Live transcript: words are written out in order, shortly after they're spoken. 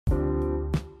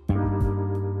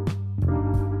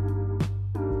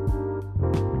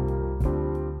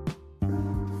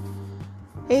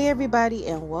Hey everybody,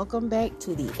 and welcome back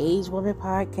to the Age Woman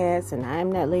Podcast. And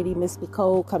I'm that lady, Miss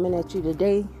Nicole, coming at you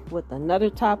today with another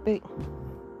topic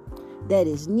that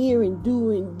is near and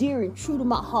dear and true to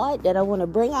my heart that I want to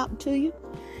bring out to you.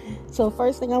 So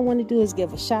first thing I want to do is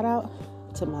give a shout out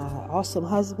to my awesome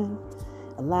husband,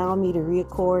 allowing me to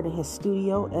record in his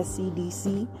studio,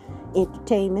 SCDC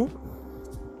Entertainment.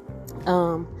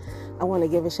 I want to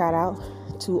give a shout out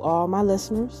to all my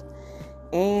listeners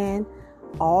and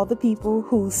all the people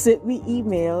who sent me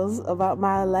emails about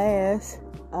my last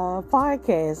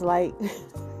podcast. Like,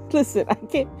 listen,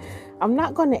 I'm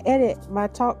not going to edit my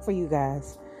talk for you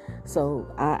guys. So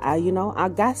I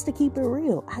got to keep it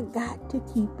real. I got to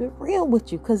keep it real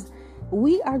with you because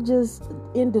we are just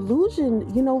in delusion.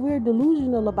 We're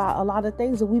delusional about a lot of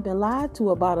things, and we've been lied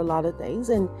to about a lot of things.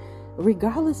 And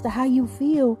regardless to how you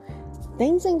feel,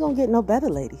 things ain't going to get no better,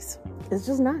 ladies. It's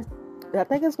just not. I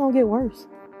think it's going to get worse,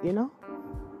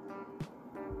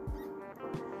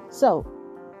 So,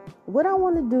 what I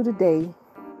want to do today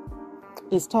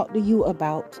is talk to you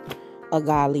about a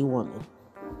godly woman.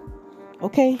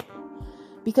 Okay?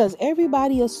 Because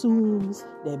everybody assumes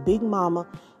that Big Mama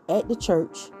at the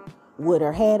church with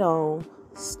her hat on,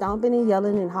 stomping and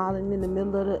yelling and hollering in the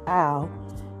middle of the aisle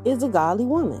is a godly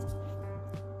woman.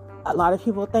 A lot of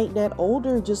people think that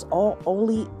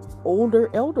only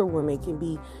older women can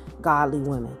be godly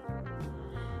women.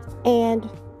 And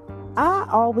I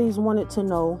always wanted to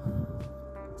know,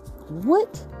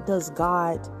 what does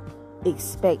God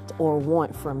expect or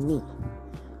want from me?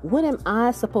 What am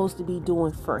I supposed to be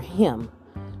doing for him?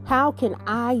 How can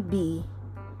I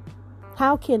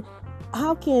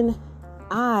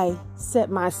set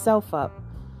myself up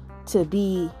to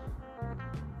be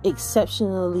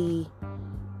exceptionally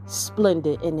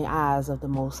splendid in the eyes of the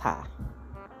Most High?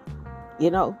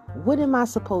 What am I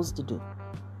supposed to do?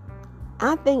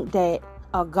 I think that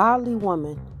a godly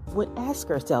woman would ask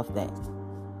herself that,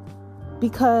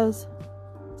 because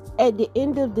at the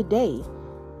end of the day,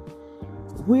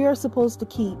 we are supposed to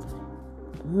keep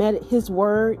his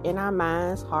word in our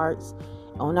minds, hearts,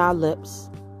 on our lips.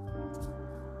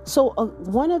 So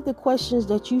one of the questions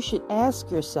that you should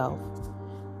ask yourself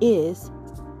is,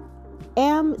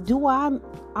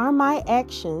 are my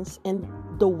actions and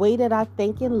the way that I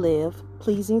think and live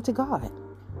pleasing to God?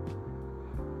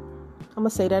 I'm going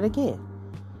to say that again.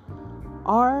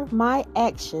 Are my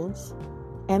actions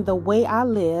and the way I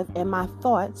live and my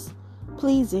thoughts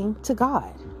pleasing to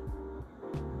God?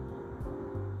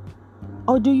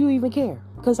 Or do you even care?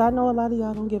 Because I know a lot of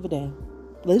y'all don't give a damn.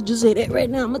 Let's just say that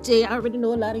right now. I'm going to tell you, I already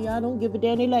know a lot of y'all don't give a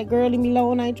damn. They like, girl, leave me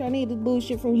alone. I ain't trying to hear this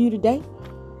bullshit from you today.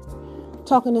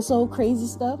 Talking this old crazy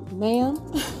stuff, ma'am.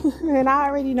 And I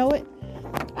already know it.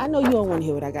 I know you don't want to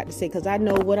hear what I got to say, because I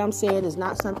know what I'm saying is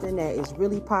not something that is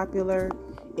really popular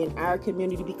in our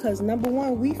community, because number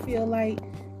one, we feel like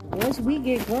once we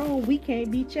get grown, we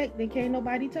can't be checked and can't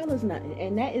nobody tell us nothing,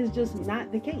 and that is just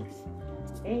not the case.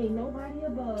 Ain't nobody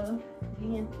above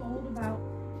being told about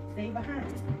they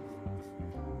behind.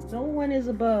 No one is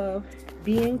above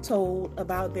being told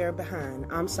about their behind.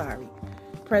 I'm sorry,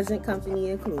 present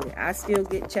company included. I still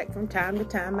get checked from time to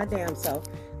time, my damn self,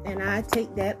 and I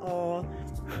take that all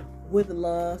with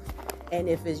love. And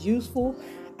if it's useful,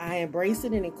 I embrace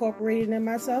it and incorporate it in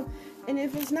myself. And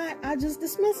if it's not, I just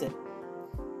dismiss it.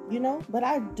 But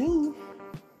I do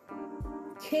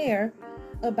care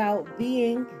about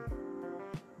being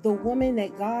the woman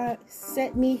that God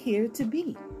set me here to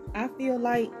be. I feel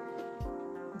like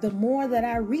the more that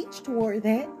I reach toward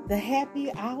that, the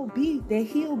happier I'll be that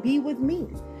he'll be with me.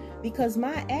 Because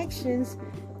my actions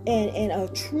and a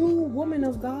true woman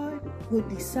of God would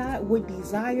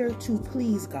desire to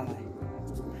please God.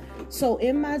 So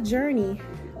in my journey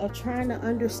of trying to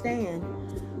understand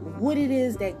what it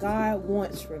is that God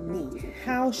wants from me,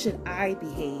 how should I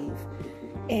behave?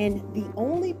 And the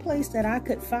only place that I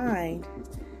could find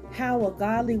how a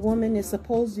godly woman is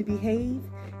supposed to behave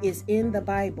is in the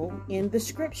Bible, in the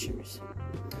scriptures.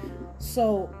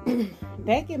 So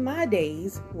back in my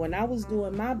days, when I was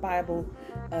doing my Bible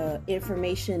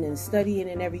information and studying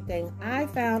and everything, I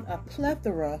found a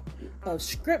plethora of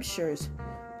scriptures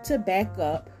to back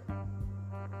up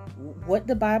what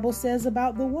the Bible says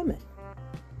about the woman.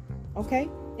 Okay?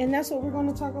 And that's what we're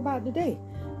going to talk about today.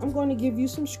 I'm going to give you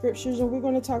some scriptures, and we're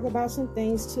going to talk about some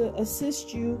things to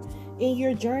assist you in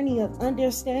your journey of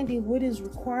understanding what is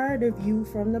required of you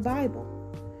from the Bible.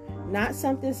 Not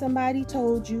something somebody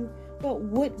told you, but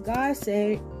what God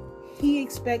said he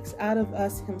expects out of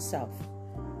us himself.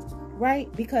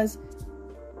 Right? Because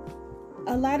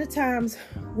a lot of times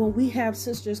when we have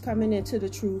sisters coming into the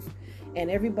truth, and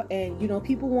everybody, and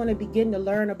people want to begin to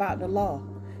learn about the law,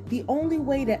 the only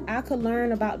way that I could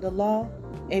learn about the law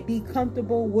and be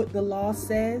comfortable with the law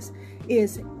says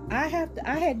is I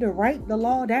had to write the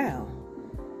law down.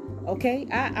 Okay,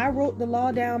 I wrote the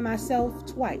law down myself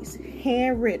twice,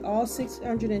 handwritten all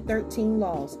 613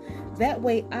 laws. That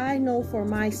way I know for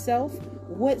myself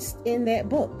what's in that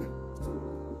book.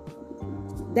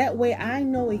 That way I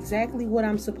know exactly what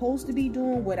I'm supposed to be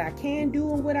doing, what I can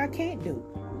do and what I can't do.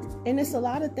 And it's a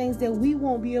lot of things that we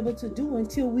won't be able to do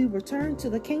until we return to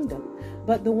the kingdom.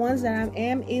 But the ones that I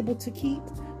am able to keep,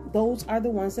 those are the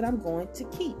ones that I'm going to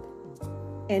keep.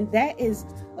 And that is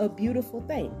a beautiful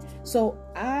thing. So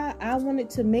I wanted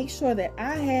to make sure that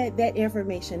I had that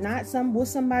information, not what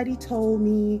somebody told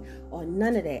me or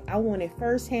none of that. I wanted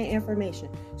firsthand information.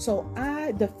 So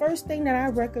the first thing that I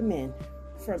recommend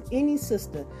from any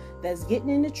sister that's getting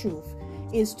in the truth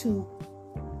is to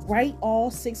write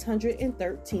all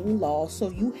 613 laws so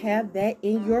you have that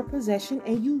in your possession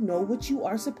and you know what you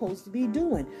are supposed to be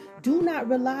doing. Do not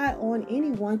rely on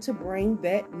anyone to bring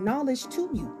that knowledge to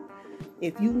you.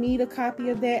 If you need a copy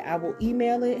of that, I will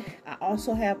email it. I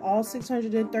also have all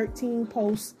 613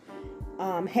 posts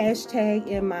hashtag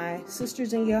in my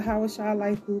Sisters in Yahweh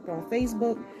Life group on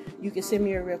Facebook. You can send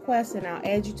me a request and I'll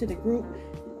add you to the group.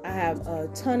 I have a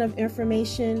ton of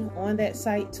information on that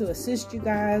site to assist you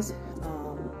guys,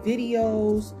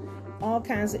 videos, all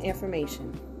kinds of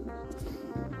information.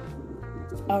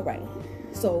 All right,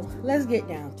 so let's get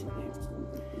down to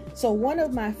it. So one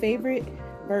of my favorite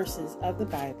verses of the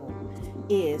Bible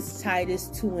is Titus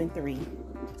 2:3.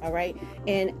 All right,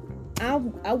 and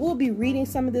I will be reading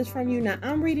some of this from you. Now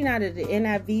I'm reading out of the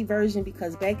NIV version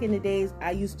because back in the days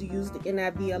I used to use the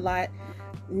NIV a lot.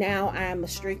 Now I'm a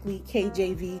strictly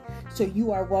KJV, so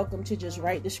you are welcome to just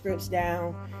write the scripts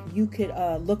down. You could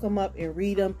look them up and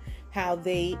read them, how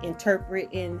they interpret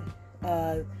in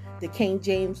the King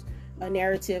James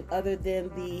narrative other than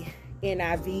the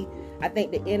NIV. I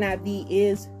think the NIV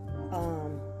is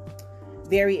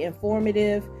very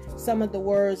informative. Some of the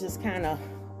words is kind of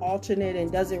alternate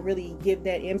and doesn't really give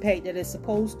that impact that it's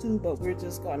supposed to, but we're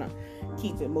just gonna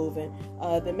keep it moving.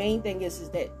 The main thing is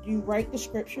that you write the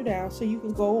scripture down so you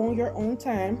can go on your own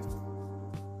time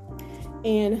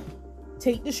and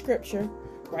take the scripture,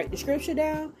 write the scripture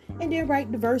down, and then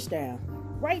write the verse down.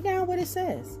 Write down what it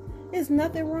says. There's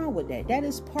nothing wrong with that.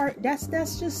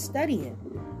 That's just studying.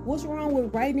 What's wrong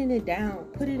with writing it down,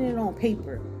 putting it on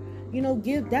paper? You know,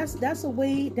 that's a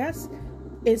way,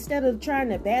 instead of trying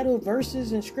to battle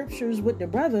verses and scriptures with the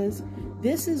brothers,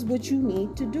 this is what you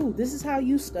need to do. This is how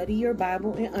you study your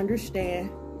Bible and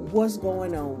understand what's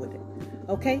going on with it.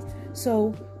 Okay?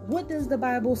 So, what does the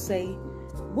Bible say?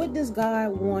 What does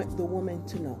God want the woman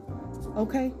to know?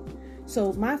 Okay?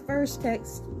 So, my first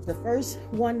text, the first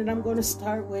one that I'm going to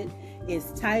start with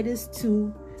is Titus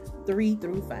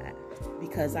 2:3-5.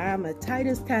 Because I'm a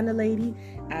Titus kind of lady.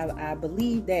 I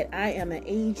believe that I am an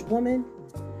aged woman.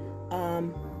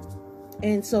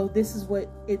 And so this is what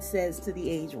it says to the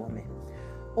aged woman.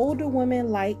 Older women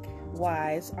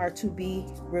likewise are to be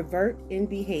reverent in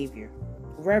behavior,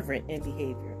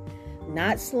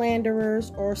 not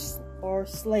slanderers or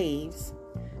slaves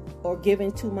or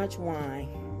given too much wine.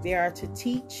 They are to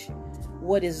teach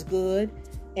what is good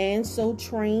and so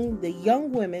train the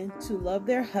young women to love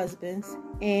their husbands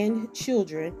and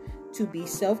children, to be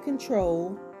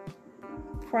self-controlled,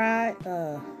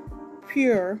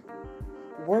 pure,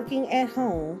 working at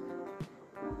home,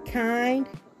 kind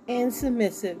and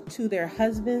submissive to their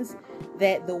husbands,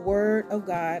 that the word of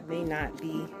God may not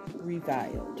be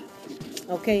reviled.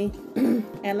 Okay?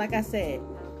 And like I said,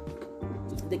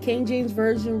 the King James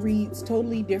Version reads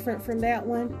totally different from that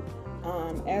one.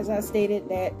 As I stated,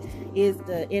 that is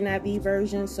the NIV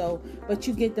version. So, but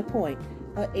you get the point.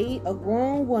 A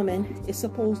grown woman is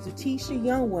supposed to teach the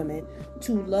young women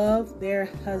to love their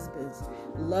husbands,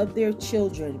 love their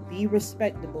children, be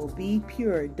respectable, be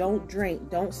pure, don't drink,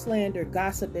 don't slander,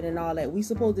 gossiping and all that. We're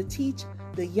supposed to teach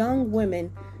the young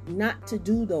women not to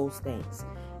do those things.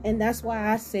 And that's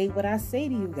why I say what I say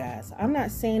to you guys. I'm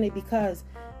not saying it because,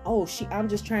 I'm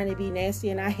just trying to be nasty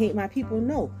and I hate my people.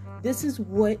 No, this is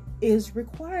what is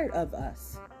required of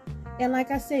us. And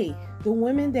like I say, the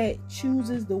women that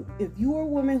chooses if you are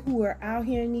women who are out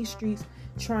here in these streets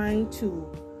trying to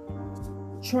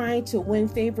win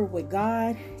favor with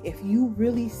God, if you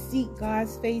really seek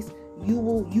God's face, you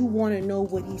want to know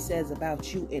what he says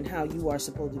about you and how you are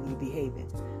supposed to be behaving.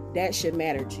 That should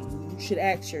matter to you. You should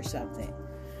ask yourself that.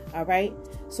 All right.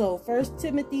 So 1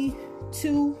 Timothy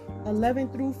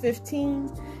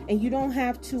 2:11-15, and you don't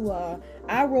have to,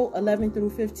 I wrote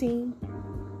 11-15.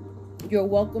 You're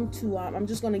welcome to, I'm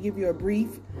just going to give you a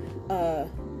brief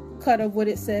cut of what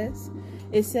it says.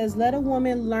 It says, let a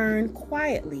woman learn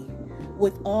quietly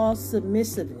with all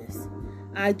submissiveness.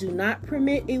 I do not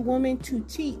permit a woman to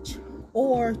teach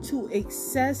or to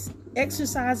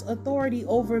exercise authority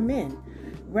over men.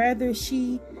 Rather,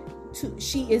 she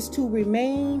is to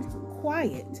remain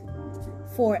quiet.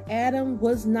 For Adam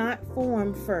was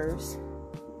formed first,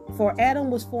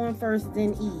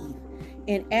 then Eve.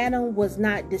 And Adam was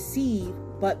not deceived,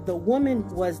 but the woman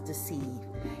was deceived.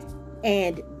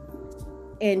 And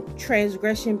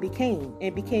transgression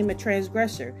became a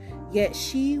transgressor. Yet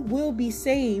she will be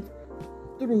saved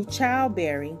through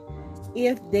childbearing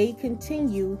if they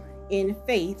continue in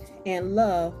faith and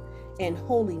love and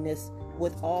holiness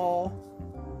with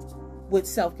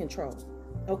self-control.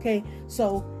 Okay,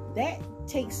 so that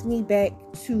takes me back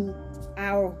to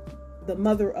the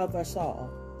mother of us all,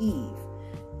 Eve.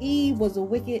 Eve was a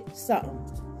wicked something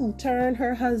who turned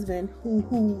her husband,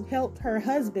 who helped her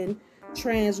husband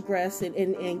transgress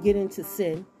and get into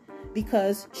sin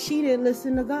because she didn't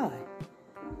listen to God.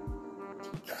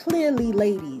 Clearly,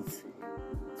 ladies,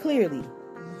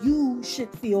 you should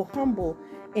feel humble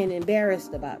and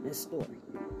embarrassed about this story,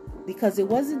 because it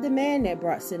wasn't the man that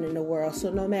brought sin in the world. So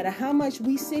no matter how much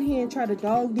we sit here and try to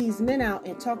dog these men out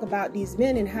and talk about these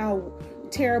men and how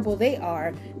terrible they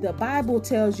are, the Bible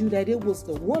tells you that it was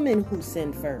the woman who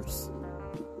sinned first.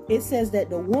 It says that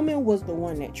the woman was the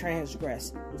one that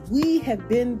transgressed. We have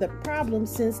been the problem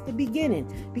since the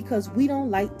beginning because we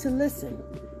don't like to listen.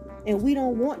 And we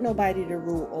don't want nobody to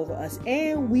rule over us.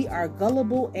 And we are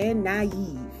gullible and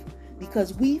naive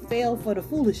because we fell for the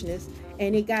foolishness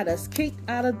and it got us kicked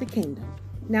out of the kingdom.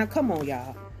 Now, come on,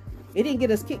 y'all. It didn't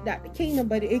get us kicked out the kingdom,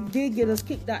 but it did get us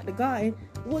kicked out the garden.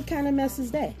 What kind of mess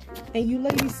is that? And you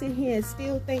ladies sit here and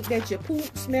still think that your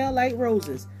poop smell like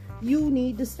roses. You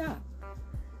need to stop.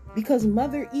 Because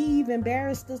Mother Eve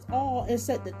embarrassed us all and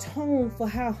set the tone for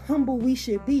how humble we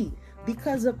should be.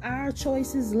 Because of our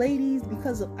choices, ladies,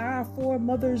 because of our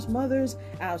foremothers' mothers,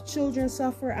 our children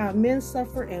suffer, our men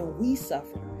suffer, and we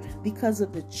suffer. Because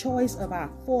of the choice of our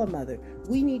foremother,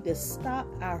 we need to stop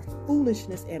our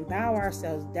foolishness and bow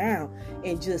ourselves down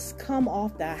and just come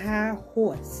off the high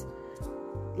horse.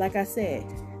 Like I said,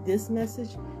 this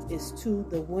message is to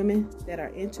the women that are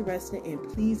interested in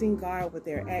pleasing God with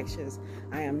their actions.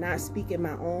 I am not speaking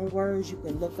my own words. You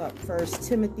can look up 1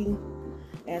 Timothy.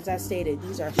 As I stated,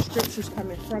 these are scriptures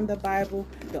coming from the Bible.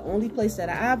 The only place that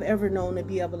I've ever known to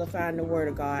be able to find the word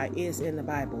of God is in the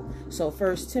Bible. So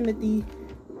 1 Timothy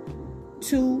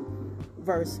 2,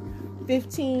 verse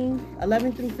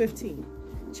 11 through 15.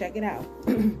 Check it out.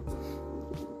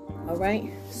 All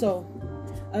right. So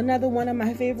another one of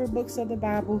my favorite books of the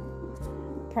Bible,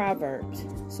 Proverbs.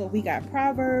 So we got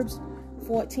Proverbs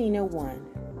 14:1.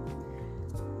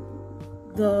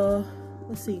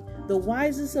 The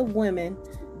wisest of women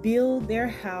build their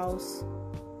house,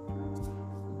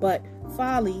 but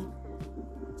folly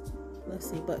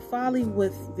with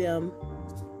them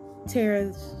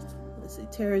tears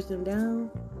them down.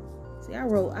 See, I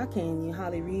can't even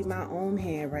hardly read my own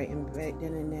handwriting back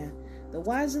then and there. The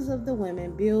wisest of the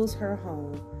women builds her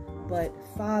home, but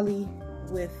folly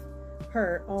with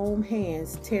her own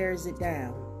hands tears it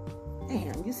down.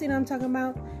 Damn, you see what I'm talking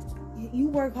about? You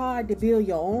work hard to build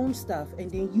your own stuff,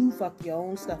 and then you fuck your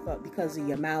own stuff up because of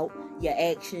your mouth, your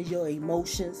actions, your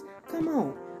emotions. Come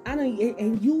on. I know,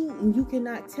 and you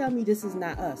cannot tell me this is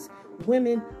not us.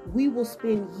 Women, we will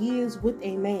spend years with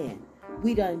a man.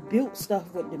 We done built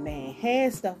stuff with the man,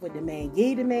 had stuff with the man,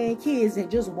 gave the man kids,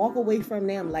 and just walk away from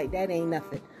them like that ain't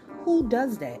nothing. Who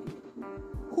does that?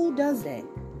 Who does that?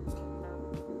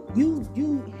 You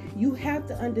have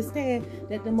to understand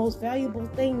that the most valuable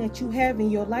thing that you have in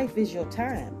your life is your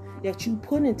time that you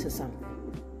put into something.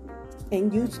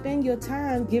 And you spend your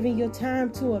time giving your time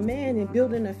to a man and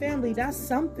building a family. That's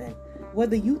something,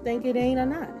 whether you think it ain't or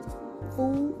not.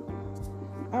 Fool.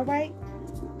 All right.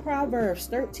 Proverbs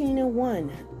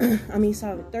 13:1.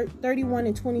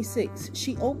 31:26.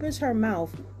 She opens her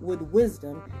mouth with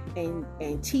wisdom, and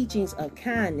teachings of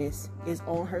kindness is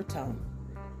on her tongue.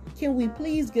 Can we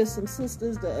please get some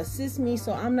sisters to assist me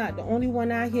so I'm not the only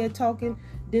one out here talking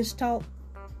this talk?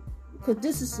 Because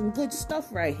this is some good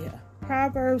stuff right here.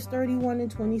 Proverbs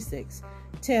 31:26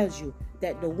 tells you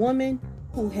that the woman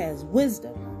who has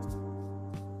wisdom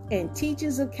and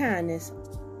teachings of kindness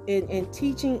and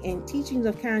teachings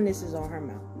of kindness is on her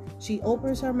mouth. She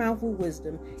opens her mouth with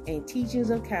wisdom, and teachings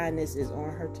of kindness is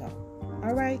on her tongue.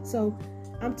 All right, so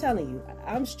I'm telling you,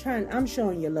 I'm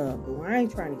showing you love, but I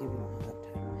ain't trying to give you no hard time.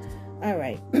 All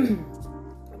right,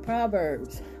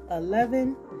 Proverbs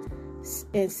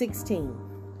 11:16.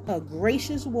 A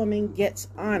gracious woman gets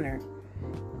honor,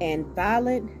 and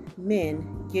violent men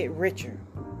get richer.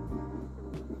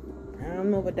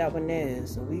 don't know what that one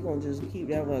is. So we're going to just keep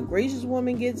that one. A gracious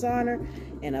woman gets honor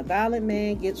and a violent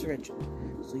man gets richer.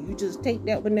 So you just take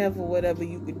that one there for whatever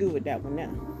you can do with that one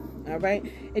now. All right.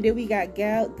 And then we got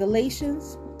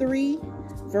Galatians 3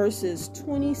 verses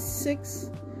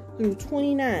 26 through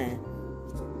 29.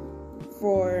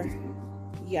 For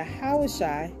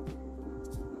Yahushua,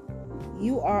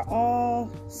 you are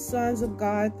all sons of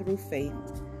God through faith.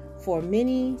 For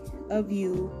many of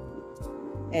you,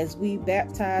 as we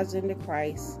baptized into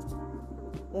Christ.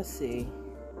 Let's see.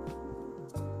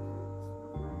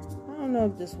 I don't know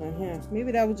if this one here.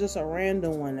 Maybe that was just a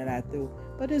random one that I threw.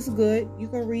 But it's good. You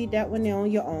can read that one there on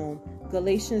your own.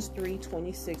 Galatians 3,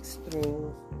 26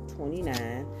 through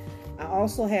 29. I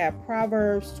also have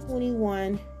Proverbs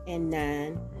 21 and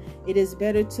 9. It is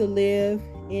better to live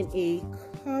in a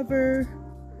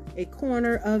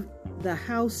corner of the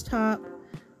housetop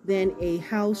than a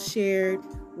house shared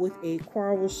with a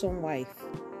quarrelsome wife.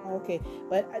 Okay,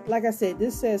 but like I said,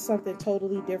 this says something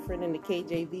totally different in the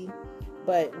KJV,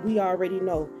 but we already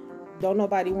know, don't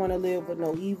nobody want to live with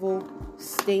no evil,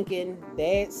 stinking,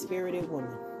 bad-spirited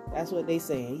woman. That's what they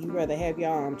saying. You rather have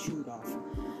your arm chewed off.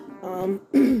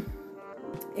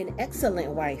 An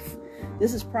excellent wife.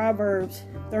 This is Proverbs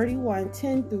 31,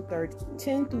 10 through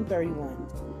 31.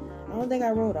 I don't think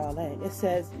I wrote all that. It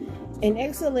says, an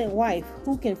excellent wife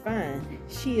who can find?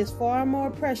 She is far more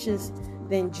precious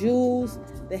than jewels.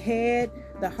 The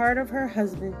heart of her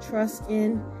husband trusts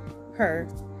in her,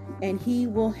 and he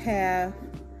will have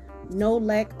no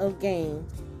lack of gain.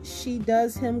 She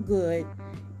does him good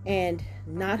and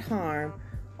not harm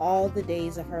all the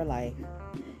days of her life.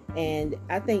 And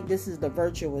I think this is the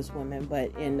virtuous woman,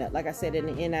 but like I said, in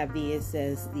the NIV, it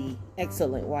says the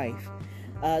excellent wife.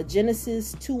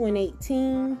 Genesis 2 and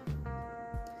 18.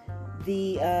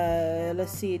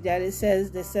 Let's see, that it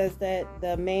says that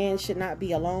the man should not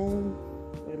be alone.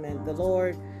 Wait a minute. The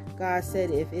Lord God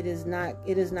said, if it is not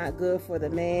good for the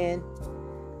man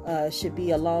should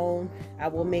be alone, I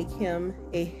will make him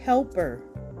a helper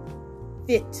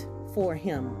fit for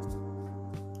him.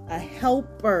 A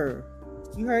helper.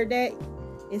 You heard that?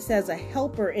 It says a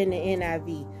helper in the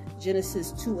NIV.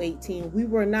 Genesis 2:18. We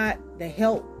were not the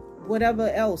help, whatever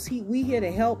else. We here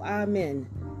to help our men.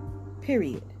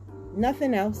 Period.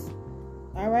 Nothing else.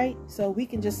 All right? So we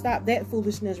can just stop that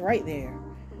foolishness right there.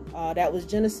 That was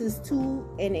Genesis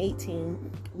 2 and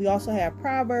 18. We also have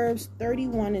Proverbs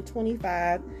 31 and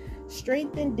 25.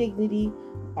 Strength and dignity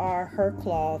are her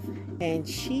cloth, and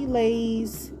she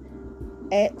lays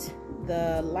at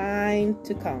the line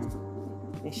to come.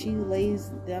 And she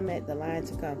lays them at the line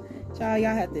to come. Child,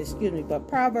 y'all have to excuse me, but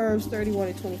Proverbs 31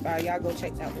 and 25, y'all go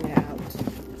check that one out.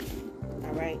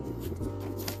 All right.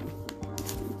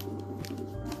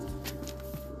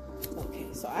 Okay,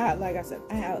 so like I said,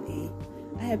 I have a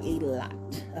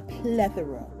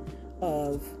plethora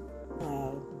of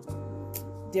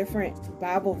different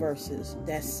Bible verses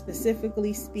that's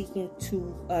specifically speaking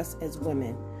to us as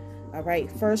women. All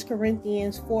right, 1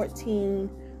 Corinthians 14,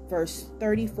 verse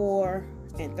 34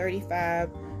 and 35,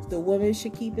 the women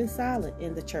should keep it silent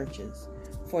in the churches,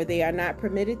 for they are not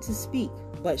permitted to speak,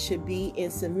 but should be in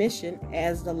submission,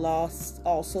 as the law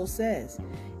also says.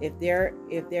 If there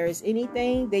is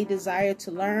anything they desire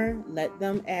to learn, let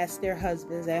them ask their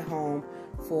husbands at home,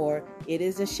 for it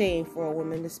is a shame for a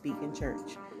woman to speak in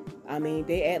church. I mean,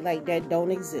 they act like that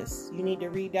don't exist. You need to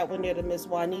read that one there to Miss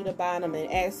Juanita Bonham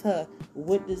and ask her,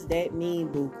 what does that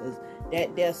mean, boo? Because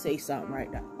they'll say something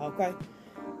right now.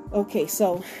 Okay,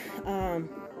 so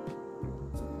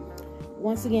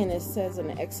once again, it says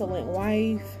an excellent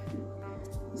wife.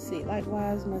 Let's see,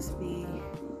 likewise must be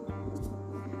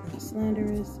not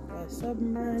slanderous, but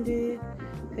sober-minded,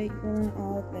 faithful in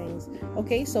all things.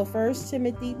 Okay, so 1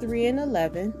 Timothy 3 and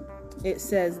 11, it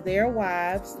says their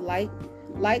wives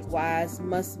likewise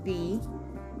must be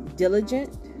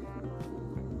diligent,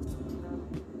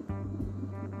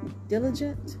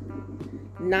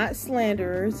 not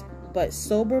slanderers, but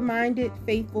sober-minded,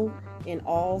 faithful in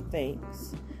all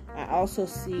things. I also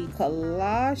see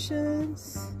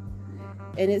Colossians,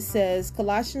 and it says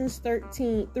Colossians 3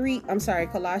 and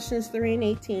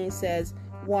 18 says,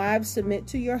 wives, submit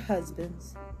to your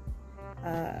husbands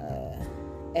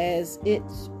as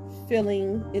it's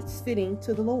fitting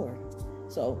to the Lord.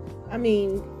 So, I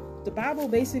mean, the Bible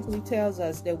basically tells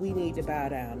us that we need to bow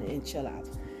down and chill out.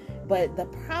 But the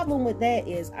problem with that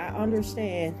is I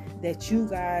understand that you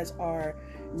guys are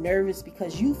nervous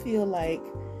because you feel like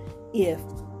if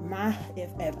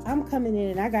I'm coming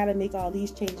in and I got to make all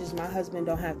these changes, my husband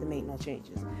don't have to make no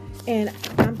changes. And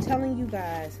I'm telling you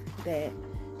guys that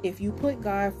if you put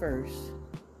God first,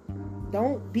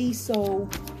 don't be so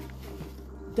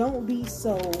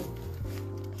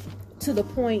to the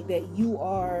point that you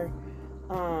are,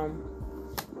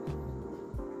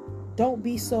 don't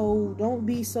be so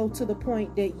to the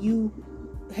point that you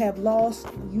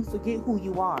forget who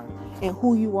you are and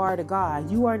who you are to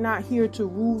God. You are not here to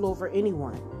rule over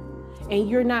anyone, and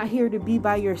you're not here to be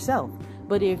by yourself.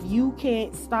 But if you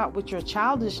can't stop with your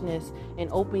childishness and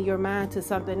open your mind to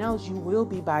something else, you will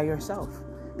be by yourself,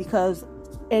 because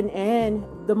and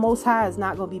the Most High is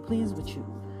not going to be pleased with you,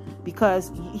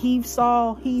 because he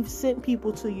sent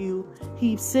people to you.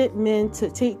 He sent men to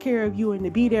take care of you and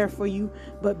to be there for you.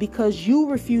 But because you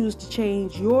refused to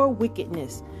change your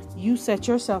wickedness, you set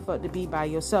yourself up to be by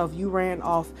yourself. You ran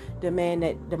off the man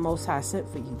that the Most High sent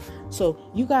for you. So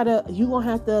you're going to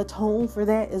have to atone for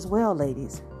that as well,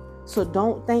 ladies. So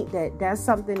don't think that that's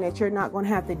something that you're not going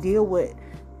to have to deal with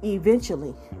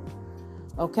eventually.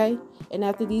 Okay? And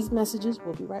after these messages,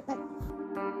 we'll be right back.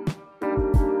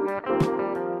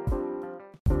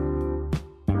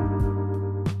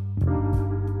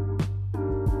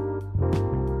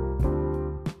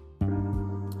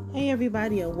 Hey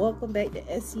everybody, and welcome back to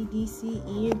SCDC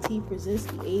ENT presents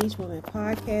the Age Woman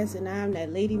Podcast, and I'm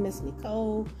that lady, Miss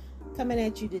Nicole, coming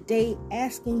at you today,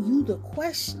 asking you the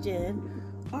question: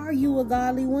 are you a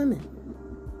godly woman?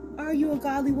 Are you a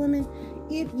godly woman?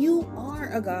 If you are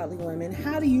a godly woman,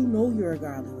 how do you know you're a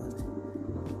godly woman?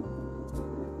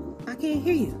 I can't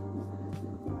hear you.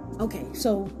 Okay,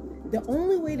 so the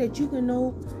only way that you can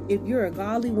know if you're a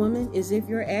godly woman is if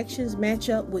your actions match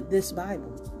up with this Bible.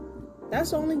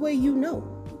 That's the only way you know,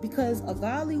 because a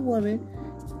godly woman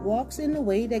walks in the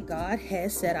way that God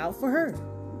has set out for her.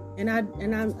 And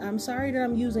I'm sorry that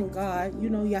I'm using God,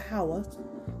 Yahweh,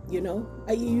 you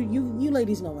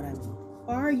ladies know what I mean.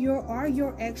 Are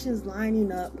your actions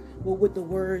lining up with what the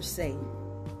words say?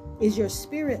 Is your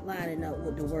spirit lining up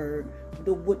with the word,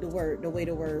 the way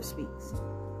the word speaks?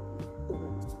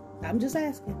 I'm just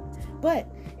asking.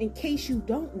 But in case you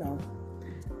don't know,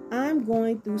 I'm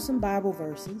going through some Bible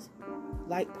verses,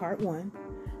 like part 1.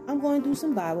 I'm going through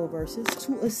some Bible verses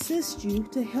to assist you,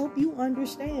 to help you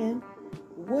understand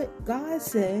what God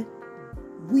said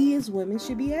we as women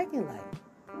should be acting like.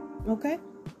 Okay?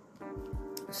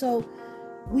 So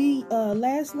we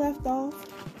last left off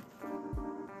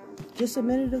just a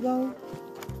minute ago.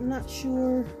 I'm not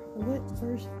sure what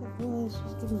verse it was.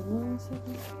 Just give me 1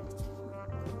 second.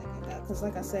 Because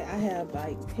like I said, I have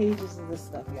like pages of this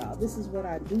stuff, y'all. This is what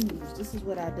I do. This is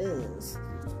what I does.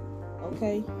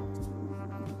 Okay?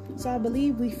 So I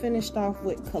believe we finished off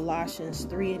with Colossians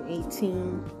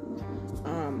 3:18,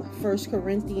 1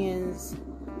 Corinthians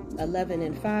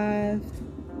 11:5.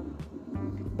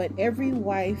 But every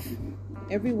wife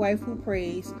who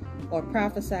prays or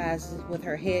prophesies with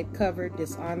her head covered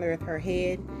dishonoreth her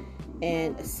head,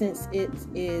 and since it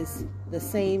is the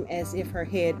same as if her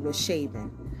head was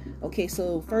shaven. Okay,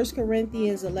 so 1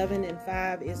 Corinthians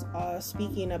 11:5 is all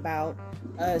speaking about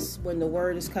us when the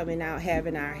word is coming out,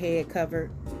 having our head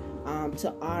covered,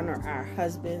 to honor our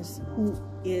husbands, who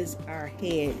is our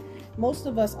head. Most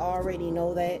of us already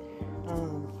know that.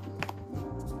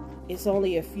 It's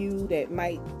only a few that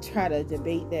might try to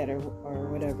debate that or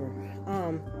whatever.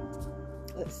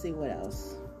 Let's see what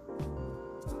else.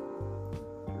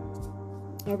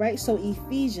 All right, so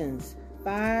Ephesians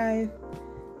 5,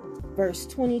 verse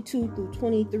 22 through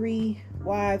 23.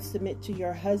 Wives, submit to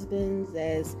your husbands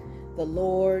as the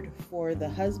Lord, for the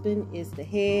husband is the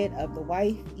head of the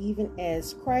wife, even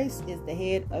as Christ is the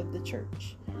head of the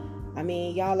church. I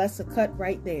mean, y'all, that's a cut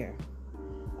right there.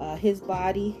 His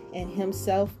body and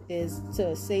himself is to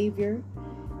a Savior.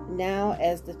 Now,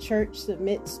 as the church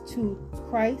submits to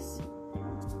Christ,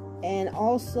 and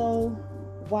also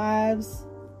wives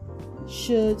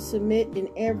should submit in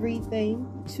everything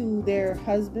to their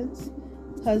husbands.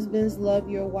 Husbands, love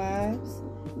your wives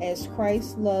as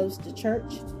Christ loves the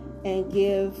church and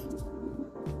gave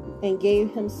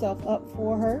himself up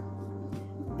for her.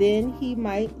 Then he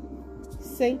might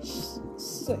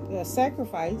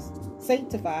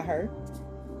sanctify her,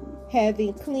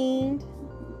 having cleaned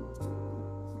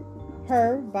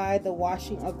her by the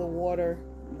washing of the water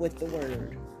with the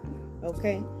word.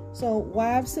 Okay, so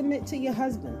wives, submit to your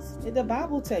husbands. The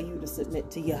Bible tell you to submit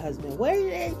to your husband. Where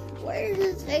does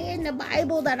it say in the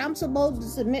Bible that I'm supposed to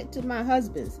submit to my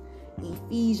husbands?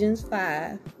 Ephesians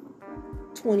 5,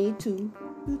 22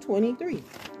 through 23.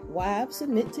 Wives,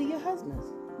 submit to your husbands.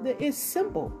 It's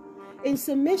simple. In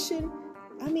submission,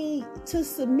 to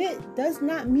submit does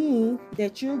not mean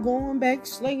that you're going back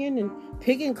slinging and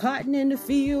picking cotton in the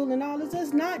field and all this.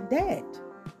 It's not that.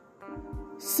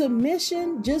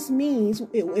 Submission just means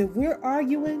if we're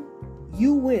arguing,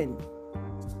 you win.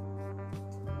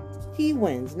 He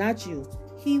wins, not you.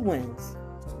 He wins.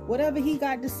 Whatever he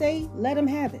got to say, let him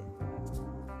have it.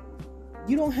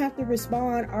 You don't have to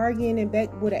respond arguing and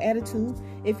back with an attitude.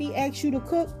 If he asks you to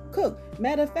cook, cook.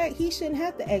 Matter of fact, he shouldn't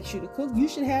have to ask you to cook. You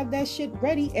should have that shit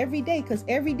ready every day, because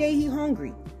every day he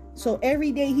hungry. So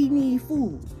every day he need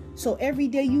food. So every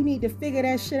day you need to figure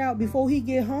that shit out before he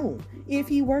get home, if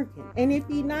he working. And if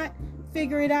he not,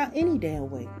 figure it out any damn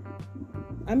way.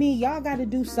 I mean, y'all got to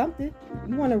do something.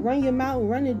 You want to run your mouth and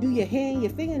run and do your hair and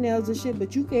your fingernails and shit,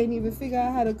 but you can't even figure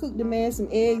out how to cook the man some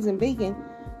eggs and bacon,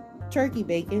 turkey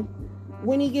bacon,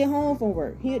 when he get home from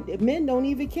work. Men don't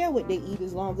even care what they eat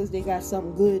as long as they got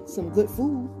some good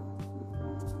food.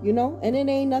 You know? And it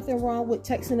ain't nothing wrong with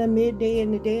texting them midday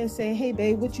in the day and saying, hey,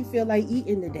 babe, what you feel like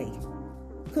eating today?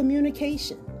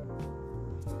 Communication.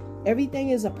 Everything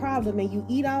is a problem, and you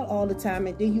eat out all the time,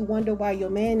 and then you wonder why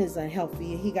your man is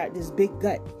unhealthy and he got this big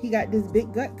gut. He got this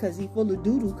big gut because he full of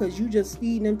doo-doo, because you just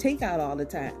feeding him takeout all the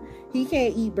time. He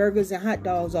can't eat burgers and hot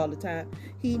dogs all the time.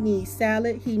 He needs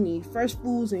salad. He needs fresh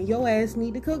foods, and your ass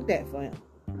need to cook that for him.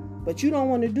 But you don't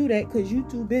want to do that because you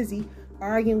too busy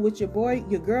arguing with your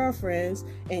girlfriends,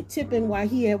 and tipping while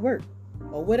he at work.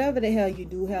 Or whatever the hell you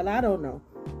do. Hell, I don't know.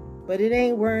 But it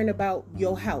ain't worrying about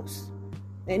your house.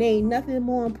 And ain't nothing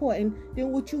more important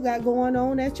than what you got going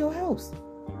on at your house.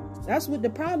 That's what the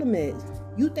problem is.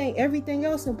 You think everything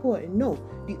else important. No.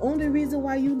 The only reason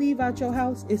why you leave out your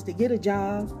house is to get a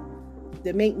job,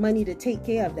 to make money to take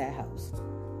care of that house.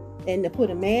 And to put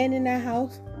a man in that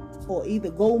house, or either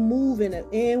go move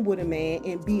in with a man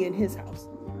and be in his house.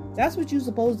 That's what you're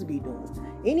supposed to be doing.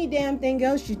 Any damn thing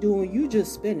else you're doing, you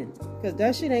just spinning. Because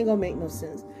that shit ain't gonna make no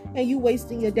sense. And you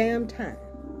wasting your damn time.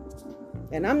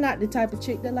 And I'm not the type of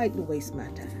chick that like to waste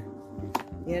my time.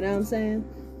 You know what I'm saying?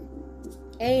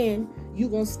 And you're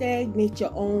going to stagnate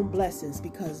your own blessings,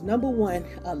 because number one,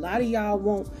 a lot of y'all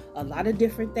want a lot of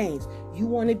different things. You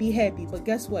want to be happy, but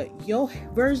guess what? Your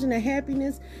version of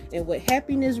happiness and what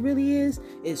happiness really is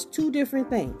two different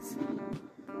things.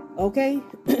 Okay?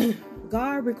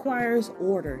 God requires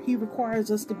order. He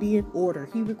requires us to be in order.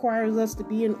 He requires us to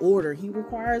be in order. He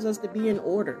requires us to be in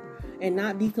order and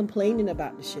not be complaining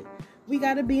about the shit. We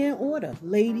got to be in order,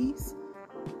 ladies.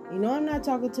 You know, I'm not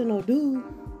talking to no dude.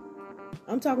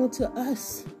 I'm talking to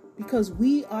us, because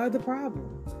we are the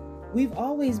problem. We've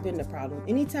always been the problem.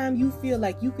 Anytime you feel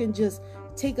like you can just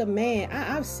take a man,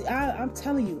 I'm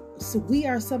telling you, so we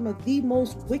are some of the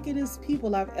most wickedest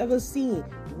people I've ever seen.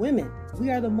 Women, we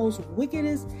are the most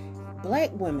wickedest.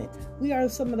 Black women, we are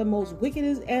some of the most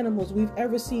wickedest animals we've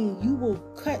ever seen. You will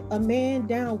cut a man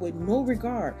down with no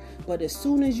regard, but as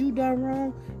soon as you done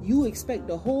wrong, you expect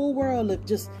the whole world to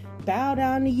just bow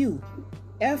down to you.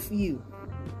 F you.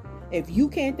 If you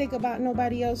can't think about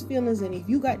nobody else's feelings, and if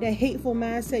you got that hateful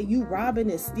mindset, you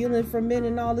robbing and stealing from men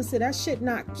and all this, that shit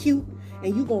not cute,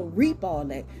 and you gonna reap all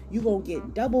that. You gonna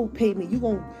get double payment.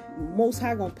 Most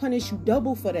High gonna punish you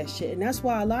double for that shit. And that's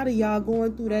why a lot of y'all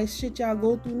going through that shit y'all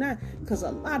go through now, because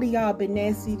a lot of y'all been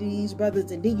nasty to these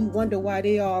brothers, and then you wonder why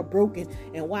they are broken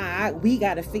and why we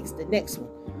gotta fix the next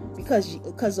one,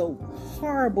 because of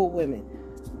horrible women.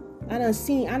 I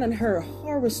done heard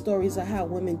horror stories of how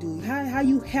women do. How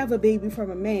you have a baby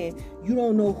from a man, you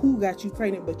don't know who got you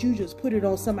pregnant, but you just put it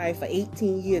on somebody for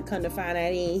 18 years, come to find out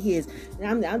it ain't his.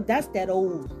 And that's that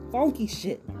old funky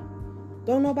shit.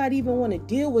 Don't nobody even want to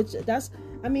deal with it.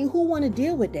 Who want to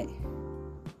deal with that?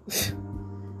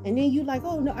 And then you like,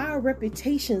 oh no, our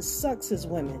reputation sucks as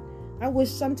women. I wish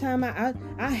sometime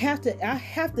I have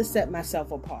to set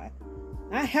myself apart.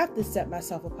 I have to set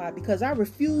myself apart, because I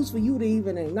refuse for you to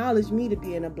even acknowledge me to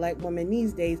being a black woman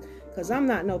these days, because I'm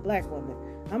not no black woman.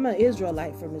 I'm an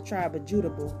Israelite from the tribe of Judah.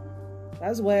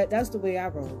 That's the way I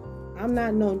roll. I'm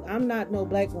not no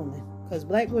black woman, because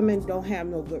black women don't have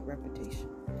no good reputation.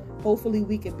 Hopefully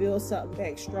we can build something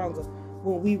back stronger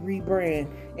when we rebrand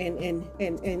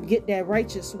and get that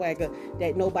righteous swagger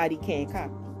that nobody can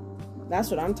copy. That's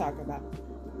what I'm talking about.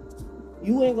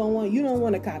 You don't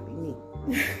want to copy me.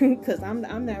 Because I'm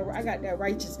not, I got that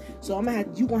righteous. So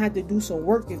you gonna have to do some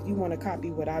work if you want to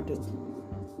copy what I do.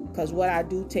 Because what I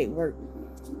do take work,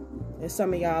 and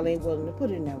some of y'all ain't willing to put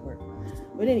in that work.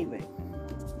 But anyway,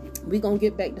 we gonna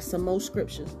get back to some more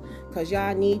scriptures, because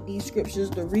y'all need these scriptures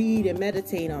to read and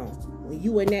meditate on. When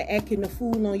you in there acting the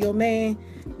fool on your man,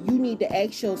 you need to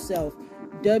ask yourself,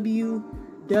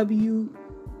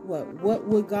 what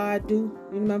would God do?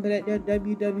 You remember that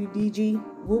WWDG?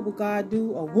 What would God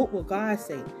do, or what would God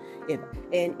say?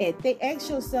 If they ask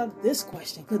yourself this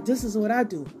question, because this is what I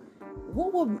do.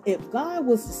 If God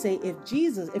was to say, if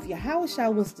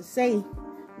Yahushua was to say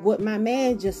what my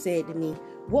man just said to me,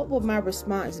 what would my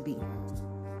response be?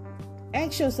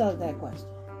 Ask yourself that question.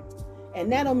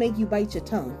 And that'll make you bite your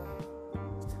tongue.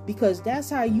 because that's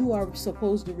how you are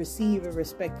supposed to receive and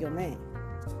respect your man.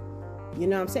 You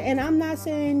know what I'm saying? And I'm not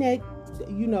saying that,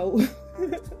 you know,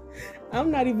 I'm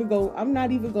not even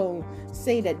going to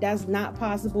say that that's not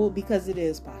possible, because it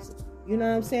is possible. You know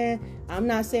what I'm saying? I'm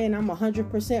not saying I'm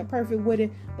 100% perfect with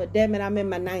it, but damn it, I'm in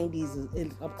my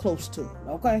 90s. I'm close to it,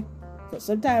 okay? Because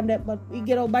sometimes it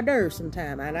get on my nerves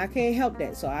sometimes, and I can't help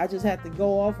that. So I just have to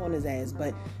go off on his ass.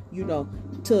 But, you know,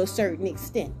 to a certain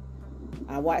extent.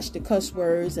 I watch the cuss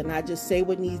words and I just say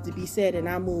what needs to be said and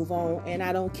I move on, and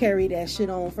I don't carry that shit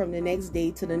on from the next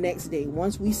day to the next day.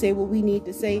 Once we say what we need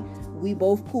to say, we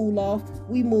both cool off,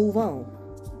 we move on.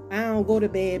 I don't go to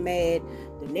bed mad.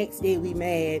 The next day we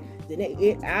mad.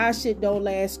 Our shit don't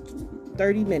last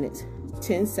 30 minutes,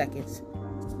 10 seconds,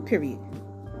 period.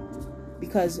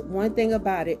 Because one thing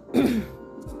about it,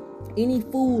 any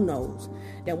fool knows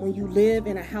that when you live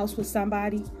in a house with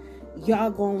somebody, you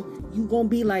gonna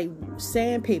be like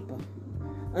sandpaper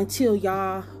until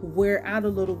y'all wear out a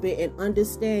little bit and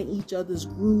understand each other's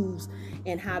grooves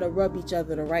and how to rub each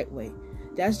other the right way.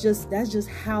 That's just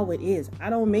how it is. I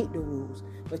don't make the rules,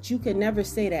 but you can never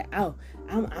say that, oh,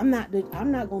 I'm not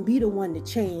gonna be the one to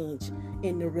change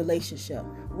in the relationship.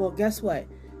 Well, guess what?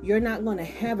 You're not gonna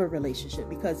have a relationship,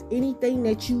 because anything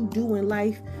that you do in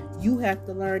life, you have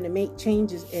to learn to make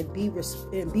changes and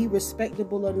be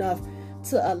respectable enough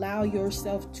to allow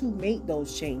yourself to make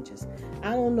those changes.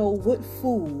 I don't know what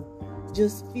fool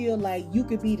just feel like you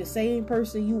could be the same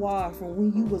person you are from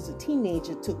when you was a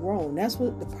teenager to grown. That's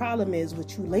what the problem is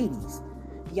with you ladies.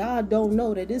 Y'all don't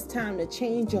know that it's time to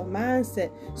change your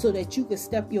mindset so that you can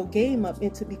step your game up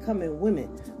into becoming women.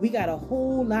 We got a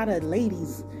whole lot of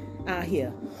ladies out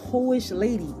here, hoish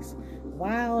ladies,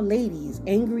 wild ladies,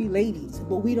 angry ladies,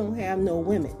 but we don't have no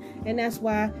women. And that's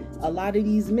why a lot of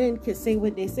these men can say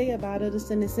what they say about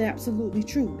us, and it's absolutely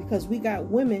true, because we got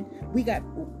women, we got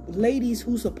ladies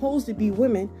who supposed to be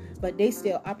women, but they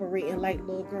still operating like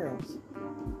little girls,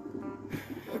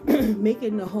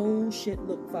 making the whole shit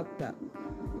look fucked up.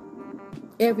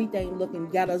 Everything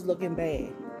got us looking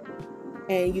bad.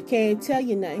 And you can't tell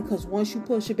you nothing, because once you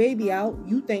push a baby out,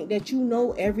 you think that you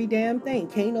know every damn thing.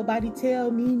 Can't nobody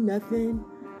tell me nothing.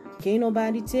 Can't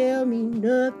nobody tell me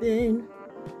nothing.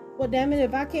 Well, damn it,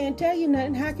 if I can't tell you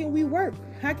nothing, how can we work?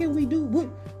 How can we do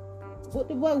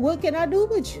what can I do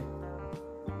with you?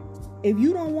 If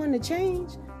you don't want to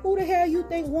change, who the hell you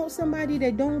think wants somebody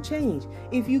that don't change?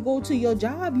 If you go to your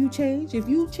job, you change. If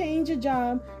you change a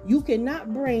job, you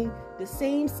cannot bring the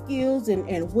same skills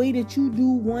and way that you do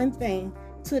one thing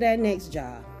to that next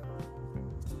job.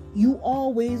 You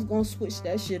always gonna switch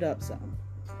that shit up some.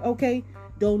 Okay?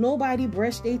 Don't nobody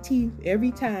brush their teeth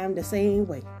every time the same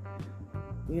way.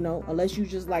 You know, unless you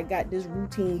just like got this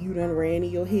routine you done ran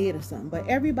in your head or something. But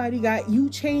everybody you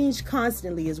change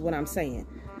constantly is what I'm saying.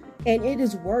 And it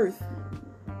is worth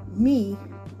me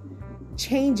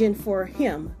changing for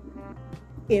him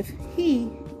if he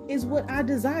is what I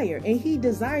desire and he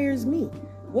desires me.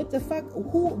 What the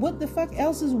fuck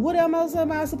else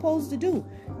am I supposed to do?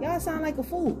 Y'all sound like a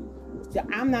fool.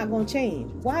 I'm not gonna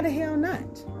change. Why the hell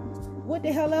not? What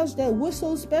the hell else what's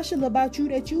so special about you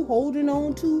that you holding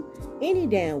on to any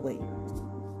damn way?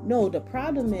 No, the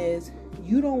problem is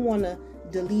you don't want to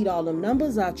delete all them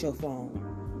numbers out your phone.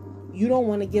 You don't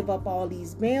want to give up all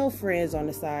these male friends on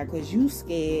the side, because you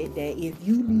scared that if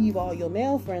you leave all your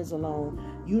male friends alone,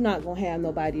 you're not going to have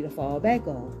nobody to fall back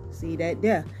on. See that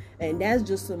there? And that's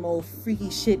just some old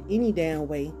freaky shit any damn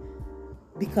way.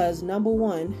 Because number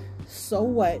one, so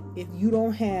what if you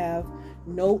don't have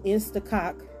no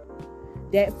Instacock?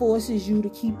 That forces you to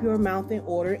keep your mouth in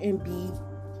order and be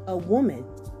a woman.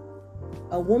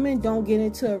 A woman don't get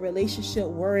into a relationship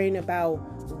worrying about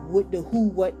what the who,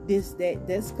 what, this, that.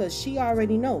 That's because she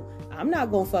already know. I'm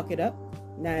not going to fuck it up.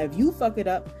 Now, if you fuck it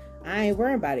up, I ain't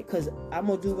worrying about it, because I'm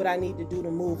going to do what I need to do to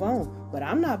move on. But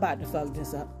I'm not about to fuck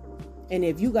this up. And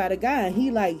if you got a guy and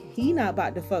he not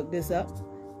about to fuck this up,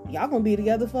 y'all going to be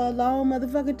together for a long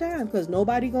motherfucking time, because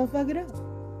nobody going to fuck it up.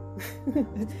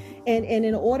 and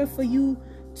in order for you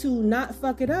to not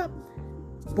fuck it up,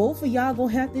 both of y'all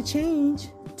gonna have to change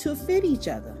to fit each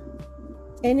other.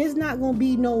 And it's not gonna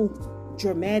be no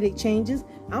dramatic changes.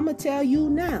 I'm gonna tell you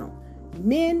now,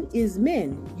 men is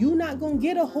men. You not gonna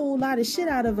get a whole lot of shit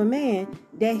out of a man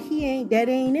that ain't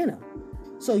in him.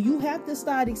 So you have to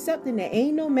start accepting that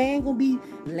ain't no man gonna be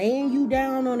laying you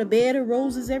down on a bed of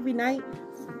roses every night,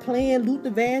 playing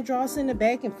Luther Vandross in the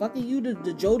back and fucking you the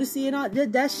Jodeci and all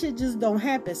that shit just don't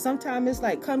happen. Sometimes it's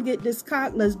like, come get this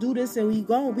cock, let's do this, and we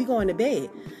going to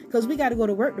bed, because we got to go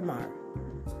to work tomorrow.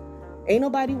 Ain't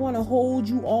nobody want to hold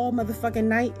you all motherfucking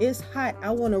night. It's hot.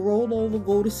 I want to roll over,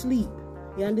 go to sleep.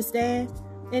 You understand?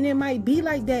 And it might be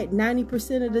like that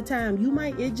 90% of the time.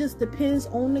 It just depends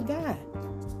on the guy.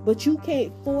 But you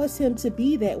can't force him to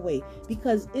be that way,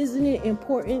 because isn't it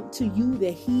important to you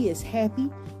that he is happy?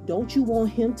 Don't you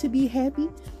want him to be happy?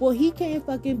 Well, he can't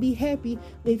fucking be happy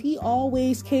if he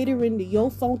always catering to your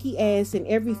funky ass and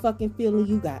every fucking feeling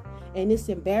you got. And it's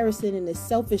embarrassing and it's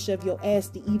selfish of your ass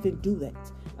to even do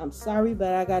that. I'm sorry,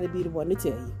 but I gotta be the one to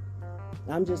tell you.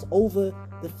 I'm just over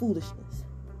the foolishness.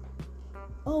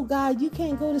 Oh God, you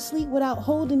can't go to sleep without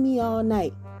holding me all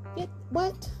night.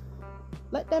 What?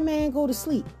 Let that man go to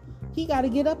sleep. He got to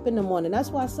get up in the morning.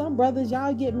 That's why some brothers,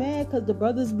 y'all get mad because the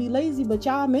brothers be lazy, but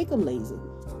y'all make them lazy.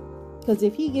 Because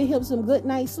if he get him some good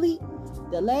night's sleep,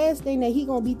 the last thing that he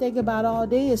going to be thinking about all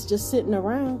day is just sitting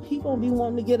around. He going to be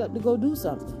wanting to get up to go do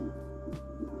something.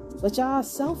 But y'all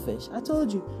selfish. I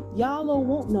told you, y'all don't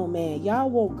want no man. Y'all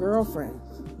want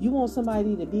girlfriends. You want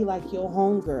somebody to be like your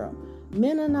homegirl.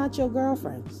 Men are not your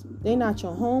girlfriends. They not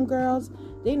your homegirls.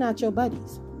 They not your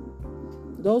buddies.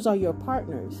 Those are your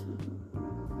partners.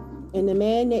 And the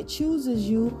man that chooses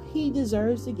you, he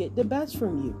deserves to get the best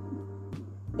from you.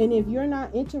 And if you're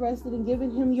not interested in giving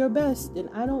him your best, then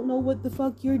I don't know what the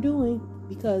fuck you're doing,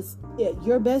 because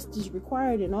your best is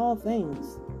required in all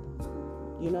things.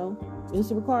 You know,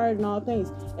 it's required in all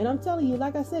things. And I'm telling you,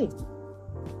 like I say,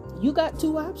 you got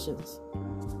two options.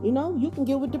 You know, you can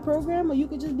get with the program, or you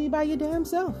can just be by your damn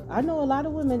self. I know a lot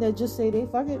of women that just say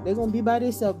fuck it, they're going to be by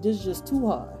themselves. This is just too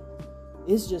hard.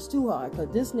 It's just too hard, because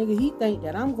this nigga, he think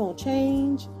that I'm going to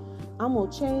change. I'm going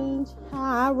to change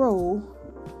how I roll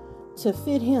to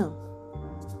fit him.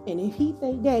 And if he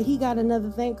think that, he got another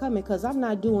thing coming, because I'm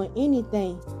not doing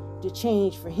anything to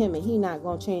change for him, and he not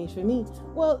going to change for me.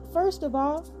 Well, first of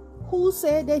all, who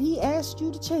said that he asked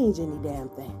you to change any damn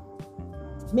thing?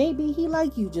 Maybe he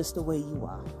like you just the way you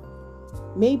are.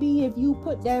 Maybe if you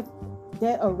put that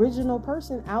original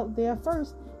person out there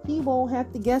first, he won't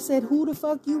have to guess at who the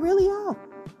fuck you really are.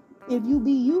 If you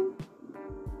be you,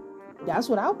 that's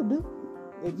what I would do.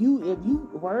 If you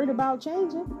worried about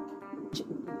changing,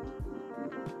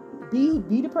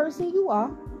 be the person you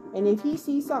are. And if he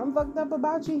sees something fucked up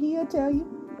about you, he'll tell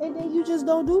you. And then you just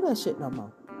don't do that shit no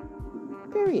more.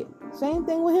 Period. Same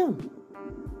thing with him.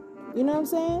 You know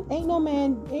what I'm saying?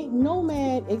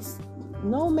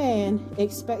 No man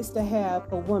expects to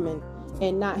have a woman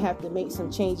and not have to make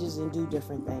some changes and do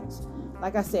different things.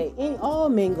 Like I said, all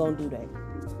men gonna do that.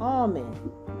 All men.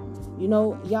 You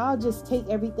know, y'all just take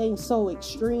everything so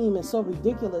extreme and so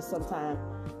ridiculous sometimes.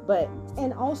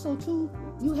 And also too,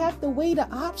 you have to weigh the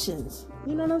options.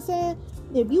 You know what I'm saying?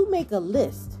 If you make a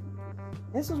list,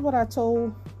 this is what I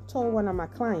told one of my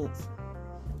clients.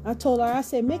 I told her, I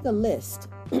said, make a list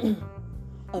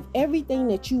of everything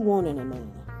that you want in a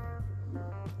man.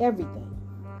 Everything.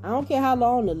 I don't care how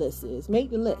long the list is.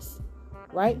 Make the list,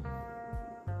 right?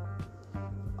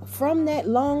 From that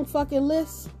long fucking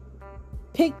list,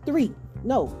 pick 3.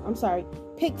 No, I'm sorry.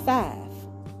 Pick 5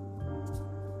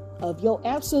 of your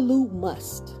absolute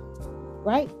must,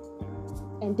 right?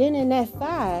 And then in that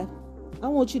 5, I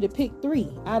want you to pick 3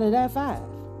 out of that 5.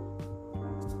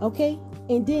 Okay?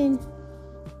 And then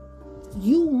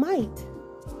you might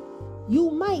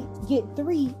get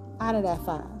 3 out of that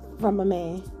 5 from a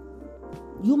man.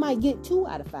 You might get 2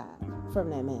 out of 5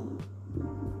 from that man.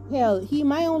 Hell, he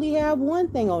might only have 1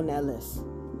 thing on that list.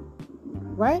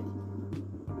 Right?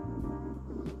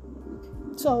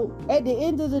 So, at the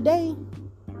end of the day,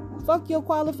 fuck your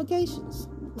qualifications.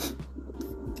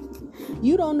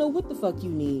 You don't know what the fuck you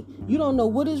need. You don't know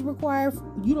what is required.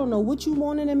 You don't know what you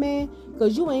want in a man,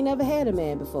 because you ain't never had a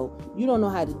man before. You don't know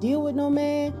how to deal with no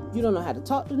man. You don't know how to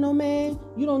talk to no man.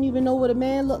 You don't even know what a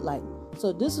man look like.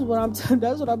 So this is what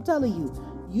that's what I'm telling you.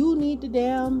 You need to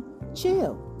damn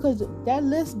chill, because the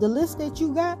list that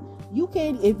you got, you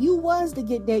can't. If you was to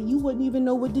get that, you wouldn't even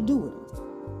know what to do with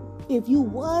it. If you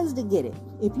was to get it,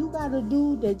 if you got a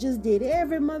dude that just did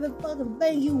every motherfucking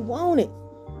thing you wanted,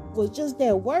 was just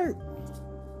that work,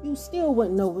 you still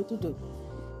wouldn't know what to do,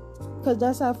 because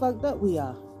that's how fucked up we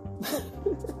are.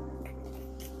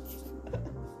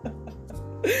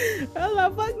 That's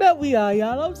how fucked up we are,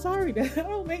 y'all. I'm sorry that I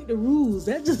don't make the rules.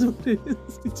 That's just what it is.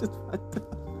 It's just fucked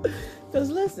up. Because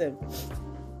listen,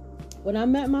 when I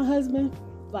met my husband,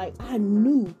 like, I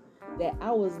knew that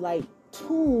I was like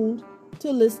tuned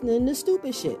to listening to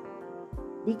stupid shit.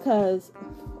 Because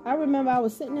I remember I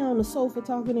was sitting there on the sofa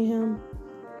talking to him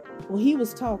when he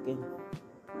was talking.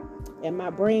 And my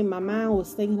mind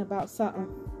was thinking about something.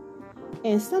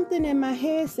 And something in my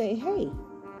head said, hey,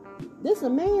 this a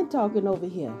man talking over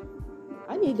here.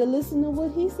 I need to listen to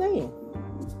what he's saying.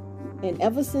 And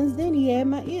ever since then, he had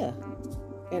my ear.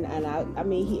 And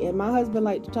my husband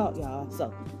liked to talk, y'all.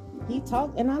 So He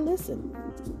talked and I listened.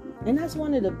 And that's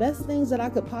one of the best things that I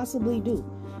could possibly do.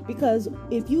 Because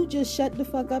if you just shut the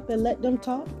fuck up and let them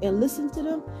talk and listen to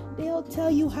them, they'll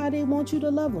tell you how they want you to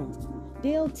love them.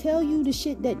 They'll tell you the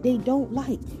shit that they don't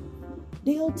like.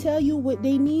 They'll tell you what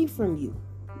they need from you.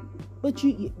 But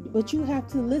you have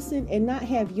to listen and not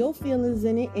have your feelings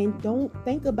in it, and don't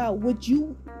think about what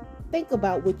you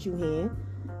hear.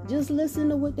 Just listen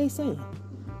to what they saying.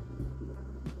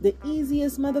 The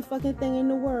easiest motherfucking thing in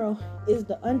the world is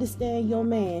to understand your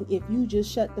man if you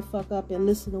just shut the fuck up and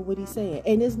listen to what he's saying.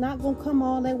 And it's not going to come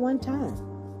all at one time.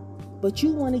 But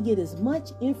you want to get as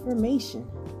much information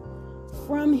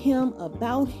from him,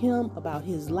 about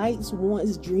his likes,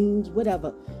 wants, dreams,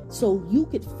 whatever. So you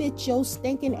could fit your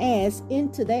stinking ass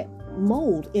into that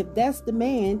mold if that's the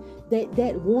man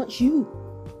that wants you.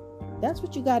 That's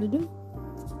what you got to do.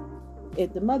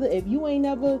 If you ain't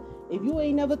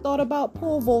never thought about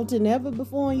pole vaulting ever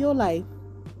before in your life,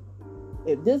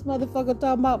 if this motherfucker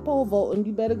talking about pole vaulting,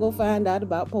 you better go find out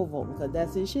about pole vaulting, because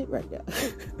that's his shit right there.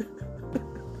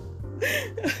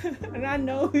 And I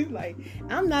know he's like,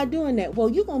 I'm not doing that. Well,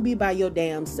 you gonna be by your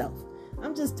damn self.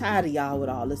 I'm just tired of y'all with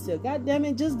all this shit. God damn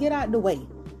it, just get out the way.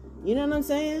 You know what I'm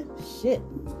saying? Shit.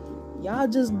 Y'all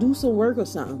just do some work or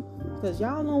something. Because you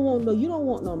don't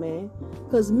want no man.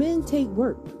 Because men take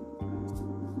work.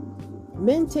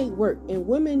 Men take work, and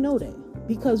women know that,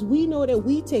 because we know that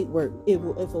we take work. If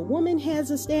a woman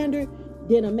has a standard,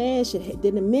 then the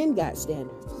men got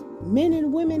standards. Men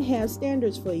and women have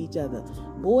standards for each other.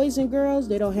 Boys and girls,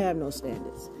 they don't have no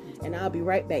standards. And I'll be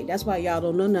right back. That's why y'all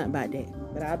don't know nothing about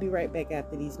that. But I'll be right back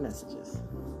after these messages.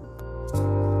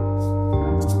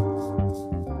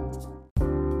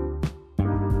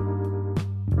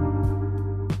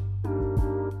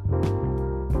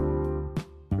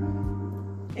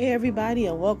 Hey everybody,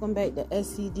 and welcome back to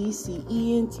SCDC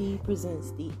ENT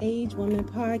presents the Age Woman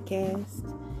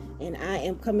Podcast. And I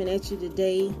am coming at you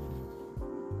today.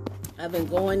 I've been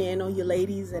going in on you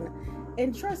ladies, and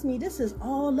trust me, this is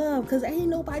all love, because ain't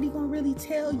nobody gonna really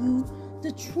tell you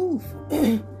the truth.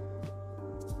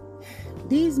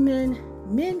 These men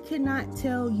cannot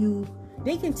tell you.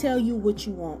 They can tell you what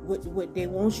you want, what they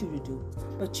want you to do,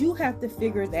 but you have to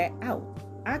figure that out.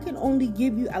 I can only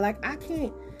give you, I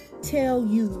can't tell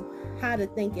you how to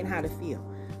think and how to feel,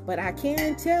 but I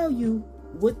can tell you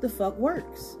what the fuck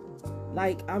works.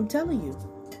 Like, I'm telling you,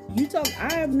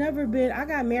 I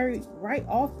got married right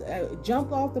off,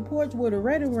 jumped off the porch with a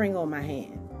wedding ring on my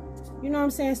hand. You know what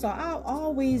I'm saying? So I've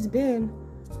always been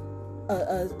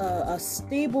a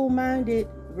stable-minded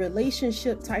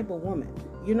relationship type of woman.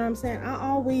 You know what I'm saying? I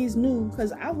always knew,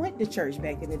 because I went to church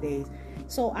back in the days.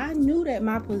 So I knew that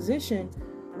my position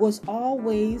was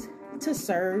always to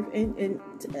serve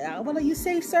well, you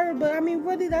say serve, but I mean,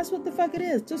 really, that's what the fuck it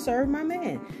is, to serve my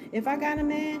man. If I got a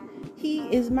man, he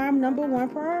is my number one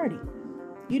priority.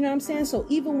 You know what I'm saying? So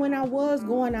even when I was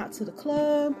going out to the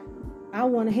club, I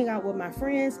want to hang out with my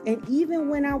friends. And even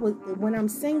when I'm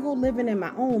single, living in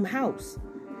my own house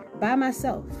by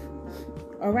myself,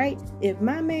 all right, if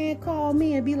my man called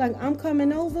me and be like, I'm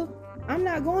coming over, I'm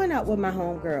not going out with my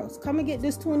homegirls. Come and get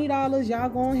this $20. Y'all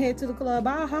go ahead to the club.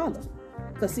 I'll holler.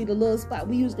 Because see, the little spot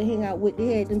we used to hang out with,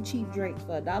 they had them cheap drinks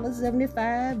for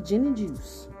 $1.75, gin and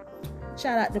juice.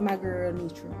 Shout out to my girl,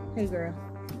 Neutral. Hey, girl.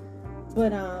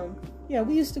 But, yeah,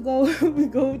 we used to go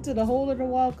to the Hole in the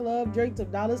Wall club, drink some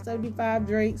 $1.75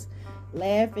 drinks,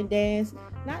 laugh and dance.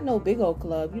 Not no big old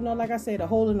club. You know, like I said, the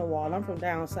Hole in the Wall. I'm from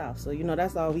down south, so, you know,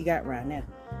 that's all we got right now.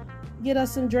 Get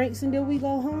us some drinks, and then we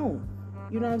go home.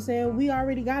 You know what I'm saying? We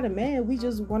already got a man. We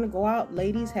just want to go out,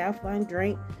 ladies, have fun,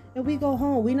 drink, and we go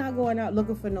home. We not going out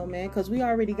looking for no man, because we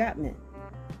already got men.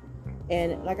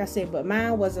 And like I said, but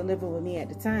mine wasn't living with me at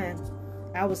the time.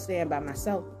 I was staying by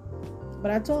myself.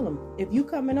 But I told him, if you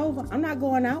coming over, I'm not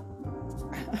going out.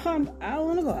 I don't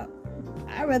want to go out.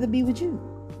 I'd rather be with you.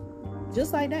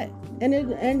 Just like that.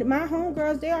 And my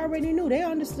homegirls, they already knew. They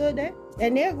understood that.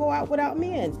 And they'll go out without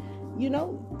me. And, you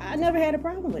know, I never had a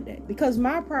problem with that. Because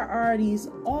my priorities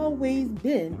always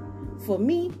been for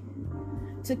me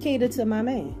to cater to my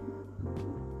man.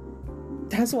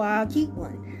 That's why I keep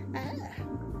one.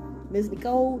 Miss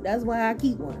Nicole, that's why I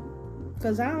keep one.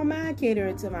 Because I don't mind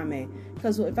catering to my man.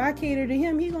 Because if I cater to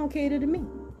him, he going to cater to me.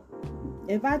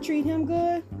 If I treat him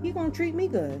good, he going to treat me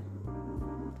good.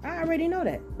 I already know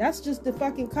that. That's just the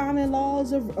fucking common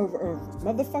laws of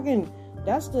motherfucking,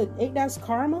 that's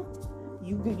karma.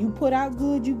 You put out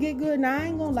good, you get good. Now, I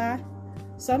ain't going to lie.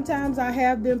 Sometimes I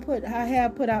have put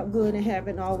out good and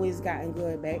haven't always gotten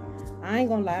good back. I ain't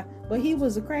going to lie. But he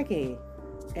was a crackhead.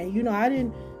 And I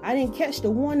didn't catch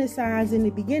the warning signs in the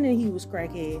beginning he was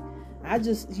crackhead. I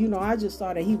just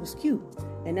thought that he was cute.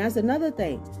 And that's another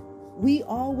thing. We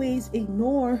always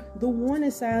ignore the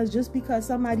warning signs just because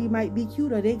somebody might be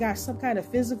cute or they got some kind of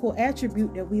physical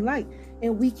attribute that we like.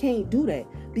 And we can't do that,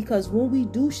 because when we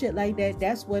do shit like that,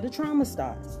 that's where the trauma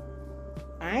starts.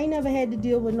 I ain't never had to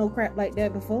deal with no crap like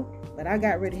that before, but I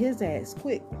got rid of his ass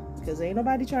quick, because ain't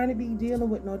nobody trying to be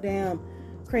dealing with no damn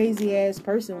crazy ass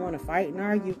person want to fight and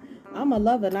argue. I'm a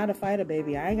lover, not a fighter,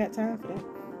 baby. I ain't got time for that.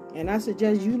 And I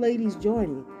suggest you ladies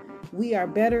join me. We are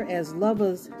better as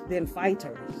lovers than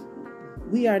fighters.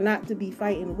 We are not to be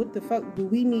fighting. What the fuck do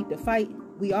we need to fight?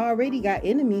 We already got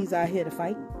enemies out here to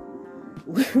fight.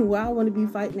 Well, I want to be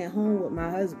fighting at home with my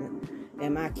husband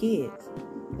and my kids.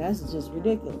 That's just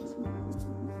ridiculous.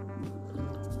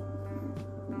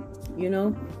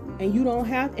 And you don't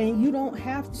have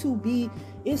to be.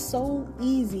 It's so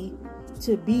easy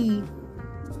to be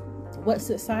what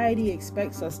society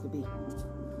expects us to be.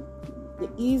 The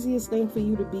easiest thing for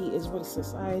you to be is what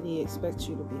society expects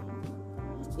you to be.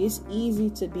 It's easy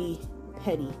to be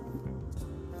petty.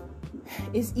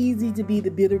 It's easy to be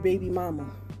the bitter baby mama.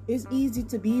 It's easy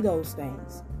to be those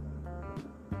things.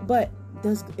 But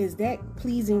is that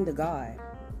pleasing to God?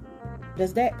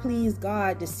 Does that please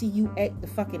God to see you act the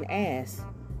fucking ass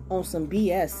on some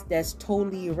BS that's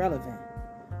totally irrelevant?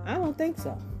 I don't think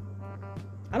so.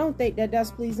 I don't think that that's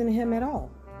pleasing to him at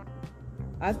all.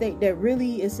 I think that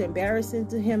really it's embarrassing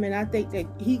to him, and I think that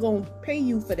he gonna pay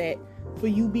you for that, for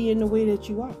you being the way that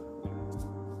you are.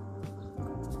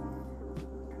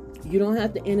 You don't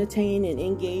have to entertain and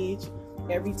engage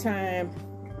every time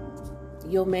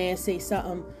your man say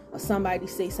something or somebody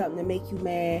say something to make you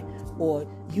mad, or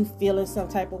you feeling some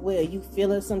type of way, or you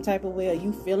feeling some type of way, or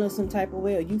you feeling some type of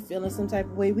way, or you feeling some type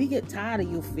of way. We get tired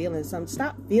of you feeling something.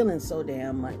 Stop feeling so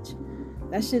damn much.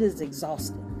 That shit is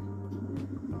exhausting.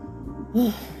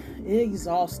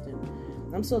 Exhausting.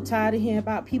 I'm so tired of hearing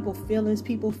about people feelings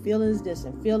this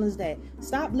and feelings that.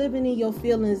 Stop living in your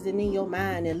feelings and in your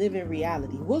mind and live in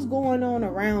reality. What's going on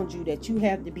around you that you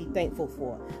have to be thankful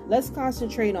for? Let's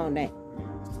concentrate on that.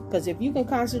 Because if you can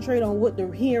concentrate on what the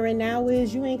here and now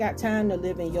is, you ain't got time to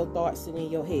live in your thoughts and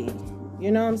in your head.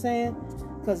 You know what I'm saying?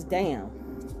 Because damn,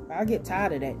 I get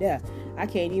tired of that there. I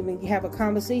can't even have a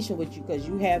conversation with you because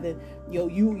you having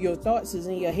your thoughts is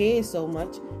in your head so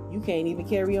much you can't even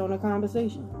carry on a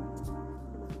conversation.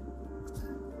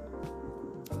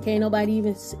 Can't nobody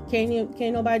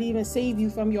even save you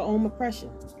from your own oppression.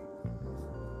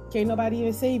 Can't nobody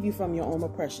even save you from your own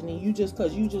oppression, and you just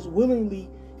willingly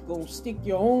gonna stick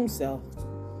your own self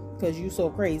because you so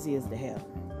crazy as the hell.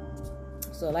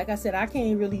 So like I said, I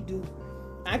can't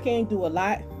do a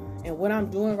lot, and what I'm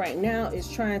doing right now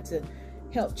is trying to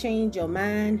help change your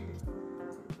mind,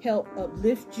 help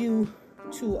uplift you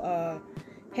to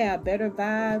have better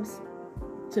vibes,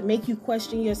 to make you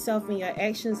question yourself and your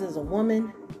actions as a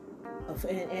woman.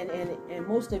 And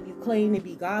most of you claim to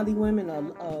be godly women,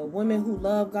 or women who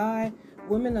love God.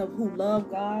 Women who love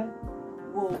God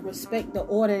will respect the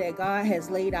order that God has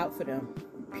laid out for them.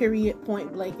 Period,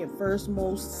 point blank, and first,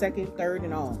 most, second, third,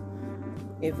 and all.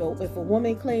 If a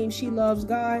woman claims she loves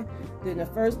God, then the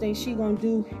first thing she's going to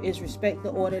do is respect the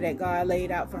order that God laid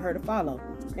out for her to follow.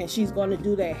 And she's going to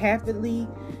do that happily,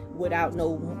 without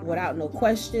no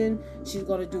question. She's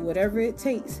going to do whatever it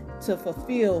takes to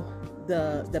fulfill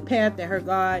the path that her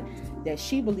God that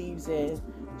she believes in.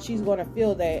 She's going to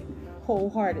feel that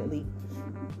wholeheartedly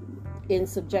in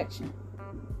subjection.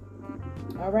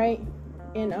 All right.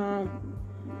 And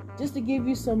just to give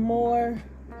you some more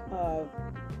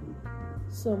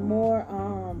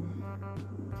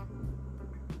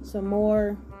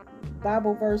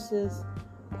Bible verses.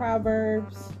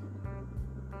 Proverbs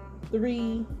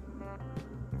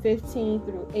 3:15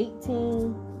 through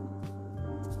 18.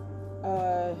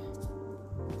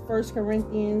 1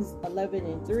 Corinthians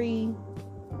 11:3.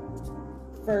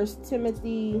 1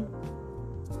 Timothy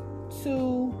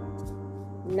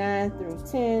 2:9 through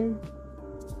 10.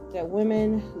 That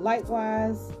women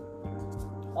likewise,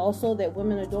 also that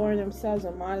women adorn themselves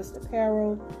in modest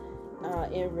apparel,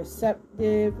 in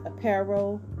respectable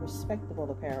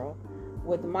apparel,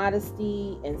 with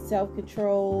modesty and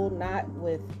self-control, not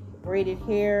with braided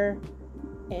hair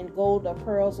and gold or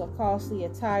pearls or costly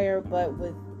attire, but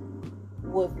with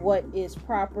what is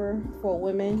proper for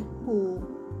women who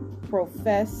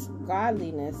profess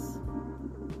godliness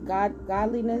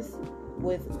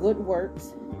with good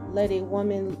works. Let a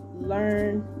woman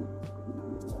learn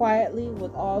quietly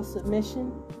with all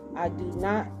submission. I do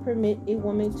not permit a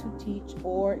woman to teach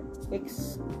or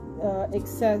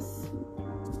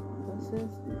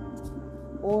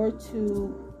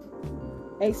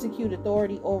execute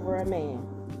authority over a man.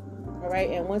 All right,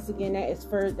 and once again, that is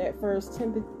first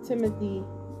Timothy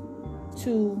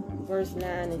 2, verse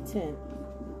 9 and 10.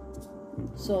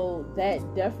 So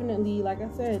that definitely, like I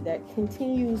said, that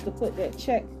continues to put that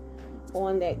check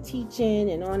on that teaching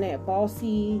and on that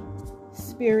bossy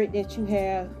spirit that you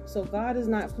have. So God is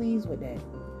not pleased with that.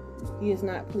 He is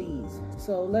not pleased.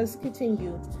 So let's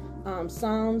continue.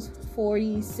 Psalms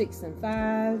 46 and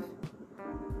 5.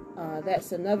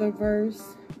 That's another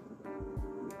verse.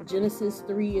 Genesis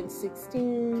 3 and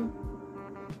 16.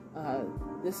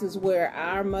 This is where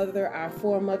our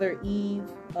foremother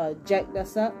Eve jacked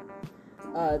us up.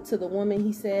 To the woman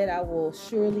he said, I will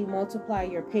surely multiply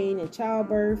your pain in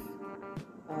childbirth,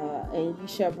 and ye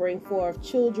shall bring forth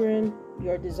children.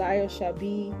 Your desire shall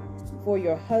be for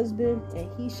your husband, and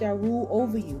he shall rule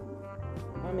over you.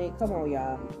 I mean, come on,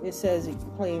 y'all. It says it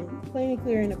plain and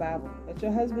clear in the Bible that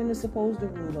your husband is supposed to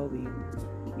rule over you.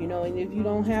 You know, and if you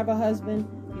don't have a husband,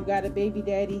 you got a baby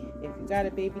daddy. If you got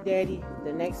a baby daddy,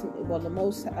 the most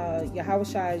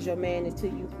Yahushua is your man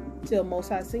until Most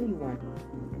High send you one.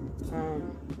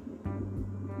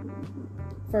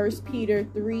 1 Peter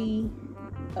 3,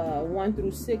 1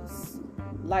 through 6.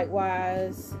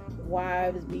 Likewise,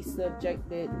 wives, be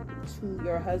subjected to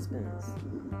your husbands.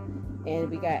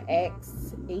 And we got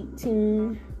Acts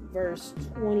 18, verse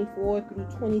 24 through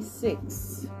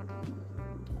 26.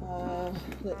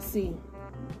 Let's see.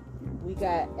 We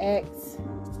got Acts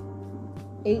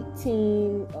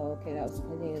 18. Okay, that was the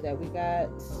beginning of that. We got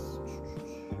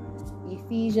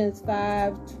Ephesians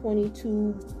 5,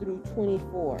 22 through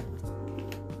 24.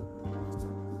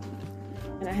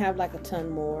 And I have like a ton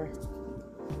more.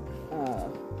 I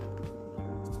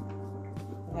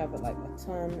have like a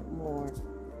ton more.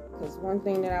 Because one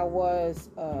thing that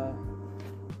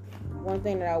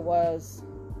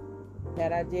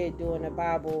I did do in the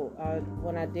Bible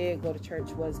when I did go to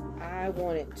church was I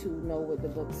wanted to know what the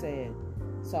book said.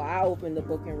 So I opened the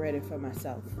book and read it for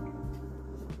myself.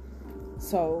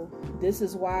 So this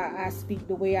is why I speak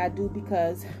the way I do,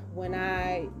 because when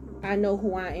I know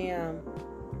who I am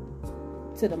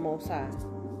to the Most High.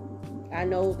 I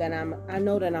know that I'm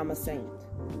a saint.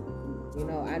 You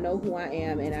know, I know who I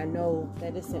am, and I know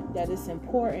that it's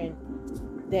important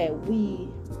that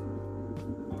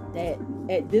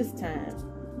at this time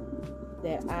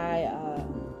that I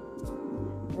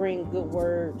bring good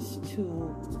words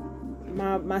to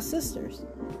my sisters.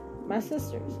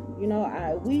 You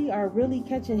know, we are really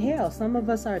catching hell. Some of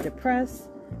us are depressed.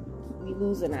 We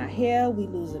losing our hair. We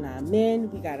losing our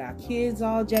men. We got our kids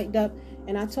all jacked up.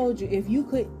 And I told you, if you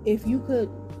could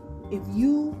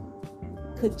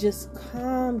just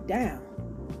calm down,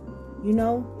 you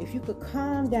know, if you could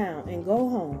calm down and go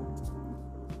home,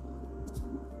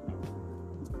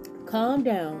 calm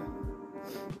down,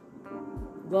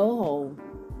 go home,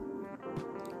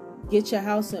 get your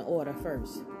house in order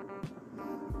first.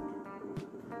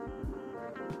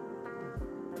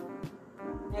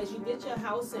 As you get your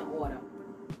house in order,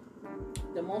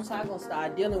 the Most High gonna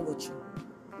start dealing with you.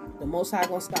 The Most High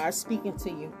gonna start speaking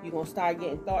to you. You're gonna start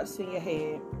getting thoughts in your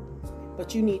head.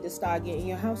 But you need to start getting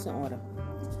your house in order.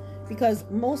 Because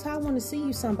Most High want to send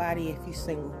you somebody if you're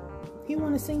single. He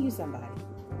want to send you somebody.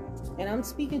 And I'm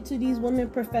speaking to these women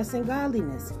professing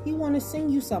godliness. He want to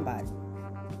send you somebody.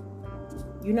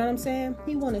 You know what I'm saying?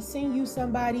 He want to send you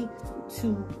somebody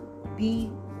to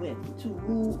be with, to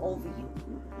rule over you.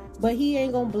 But he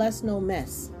ain't gonna bless no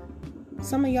mess.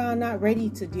 Some of y'all not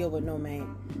ready to deal with no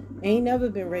man. Ain't never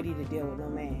been ready to deal with no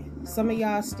man. Some of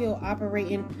y'all still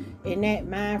operating in that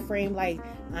mind frame like,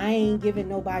 I ain't giving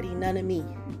nobody none of me.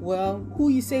 Well, who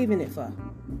you saving it for?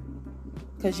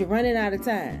 Because you're running out of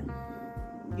time.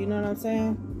 You know what I'm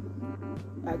saying?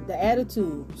 The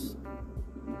attitudes.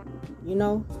 You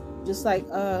know? Just like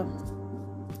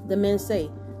the men say,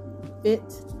 fit,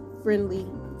 friendly,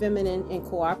 feminine, and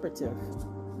cooperative.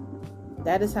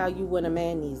 That is how you win a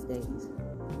man these days.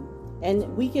 And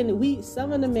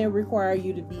some of the men require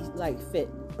you to be like fit,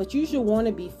 but you should want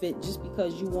to be fit just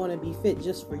because you want to be fit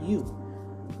just for you.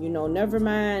 You know, never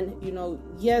mind, you know,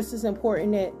 yes, it's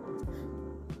important that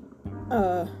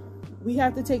we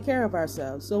have to take care of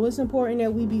ourselves. So it's important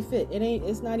that we be fit.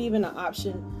 It's not even an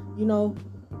option, you know.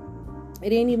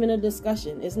 It ain't even a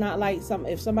discussion. It's not like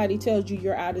if somebody tells you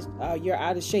you're out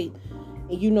of shape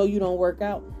and you know you don't work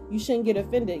out, you shouldn't get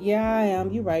offended. Yeah, I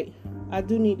am. You're right. I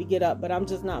do need to get up, but I'm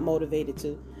just not motivated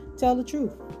to. Tell the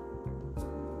truth.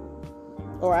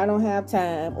 Or I don't have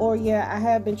time. Or yeah, I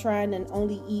have been trying to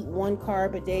only eat 1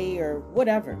 carb a day or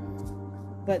whatever.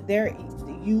 But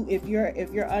if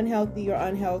you're unhealthy, you're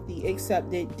unhealthy.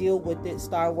 Accept it. Deal with it.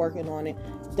 Start working on it.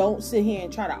 don't sit here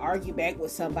and try to argue back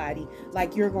with somebody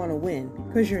like you're going to win,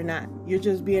 because you're not. You're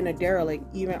just being a derelict,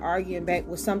 even arguing back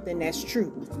with something that's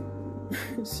true.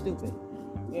 Stupid.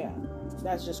 Yeah,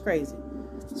 that's just crazy.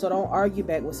 So don't argue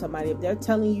back with somebody. If they're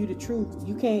telling you the truth,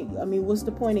 you can't, what's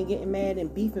the point in getting mad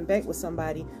and beefing back with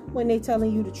somebody when they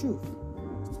telling you the truth?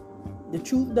 The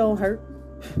truth don't hurt.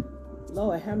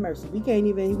 Lord have mercy. We can't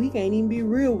even be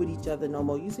real with each other no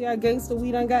more. You see how gangster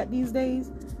we done got these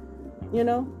days? You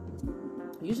know?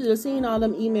 You should have seen all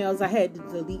them emails I had to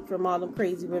delete from all them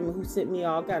crazy women who sent me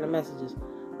all kind of messages.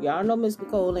 Y'all know Miss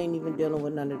Nicole ain't even dealing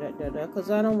with none of that,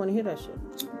 because I don't want to hear that shit.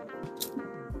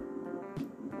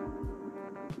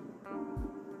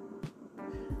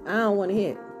 I don't want to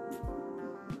hear it.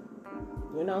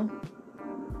 You know?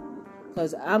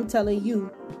 Because I'm telling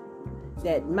you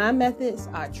that my methods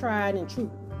are tried and true.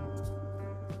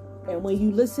 And when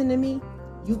you listen to me,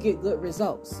 you get good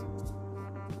results.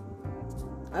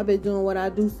 I've been doing what I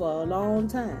do for a long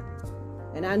time.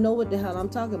 And I know what the hell I'm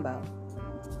talking about.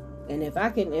 And if I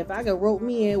can rope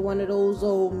me in one of those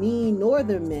old mean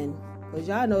northern men, because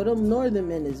y'all know them northern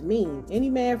men is mean. Any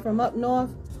man from up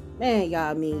north, man,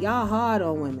 y'all mean. Y'all hard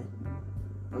on women.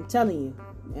 I'm telling you.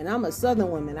 And I'm a southern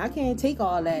woman. I can't take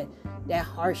all that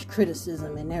harsh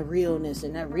criticism and that realness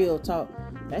and that real talk.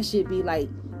 That shit be like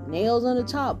nails on the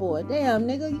chalkboard. Damn,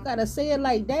 nigga, you gotta say it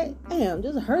like that? Damn,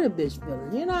 just hurt a bitch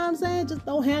feeling. You know what I'm saying? Just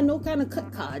don't have no kind of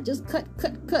cut card. Just cut.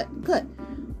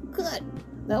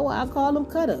 That's why I call them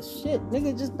cutters. Shit,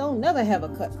 nigga, just don't never have a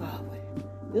cut card with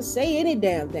it. Just say any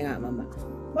damn thing out my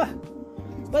mouth.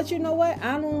 But you know what?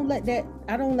 I don't let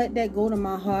that go to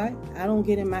my heart. I don't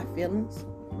get in my feelings.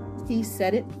 He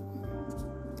said it.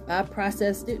 I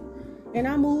processed it. And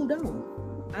I moved on.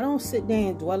 I don't sit there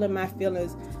and dwell in my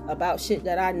feelings about shit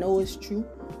that I know is true.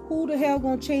 Who the hell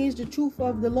gonna change the truth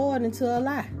of the Lord into a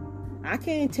lie? I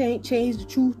can't change the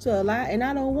truth to a lie, and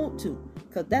I don't want to,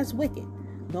 because that's wicked.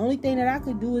 The only thing that I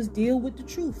could do is deal with the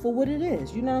truth for what it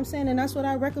is. You know what I'm saying? And that's what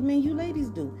I recommend you ladies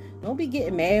do. Don't be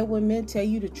getting mad when men tell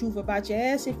you the truth about your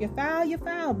ass. If you're foul,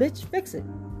 bitch. Fix it.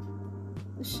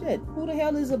 Shit, who the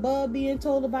hell is above being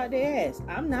told about their ass?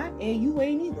 I'm not, and you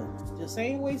ain't either. The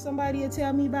same way somebody will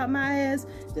tell me about my ass,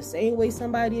 the same way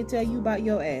somebody will tell you about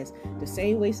your ass, the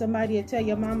same way somebody will tell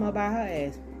your mama about her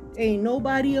ass. Ain't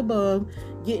nobody above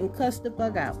getting cussed the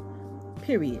fuck out.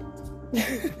 Period.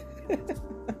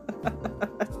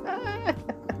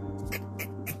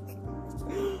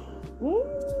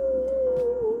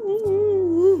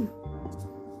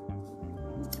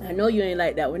 I know you ain't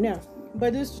like that one now,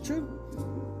 but it's the truth.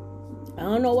 I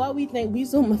don't know why we think we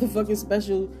so motherfucking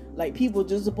special, like people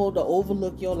just supposed to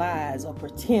overlook your lies or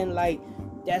pretend like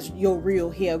that's your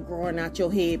real hair growing out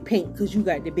your head pink because you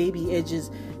got the baby edges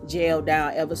gelled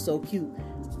down ever so cute.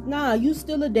 Nah, you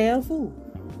still a damn fool.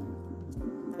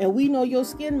 And we know your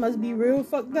skin must be real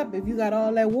fucked up if you got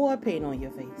all that war paint on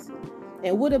your face.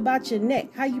 And what about your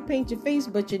neck? How you paint your face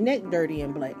but your neck dirty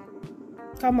and black?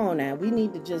 Come on now, we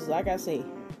need to just, like I say,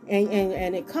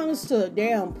 and it comes to a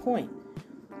damn point.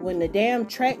 When the damn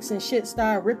tracks and shit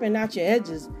start ripping out your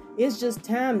edges, it's just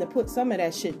time to put some of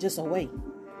that shit just away,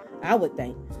 I would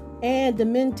think. And the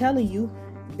men telling you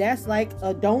that's like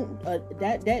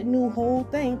that new whole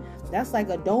thing, that's like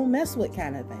a don't mess with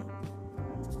kind of thing.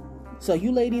 So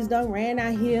you ladies done ran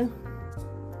out here,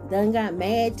 done got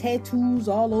mad tattoos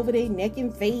all over their neck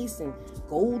and face and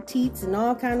gold teeth and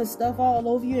all kind of stuff all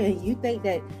over you, and you think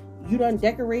that you done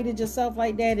decorated yourself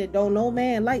like that and don't know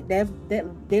man like that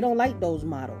they don't like those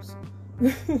models.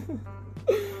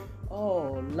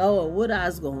 Oh Lord, what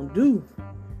I's gonna do?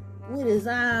 What is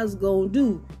I's gonna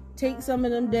do? Take some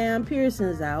of them damn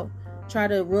piercings out, try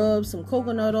to rub some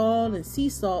coconut oil and sea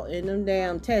salt in them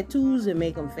damn tattoos and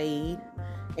make them fade,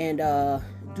 and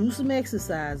do some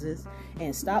exercises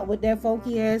and stop with that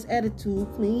funky ass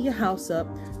attitude. Clean your house up,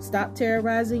 stop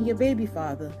terrorizing your baby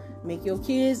father. Make your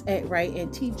kids act right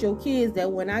and teach your kids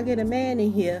that when I get a man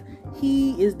in here,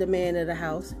 he is the man of the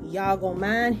house. Y'all gonna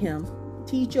mind him.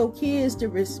 Teach your kids to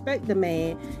respect the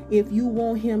man if you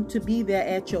want him to be there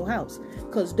at your house.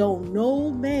 Because don't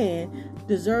no man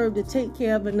deserve to take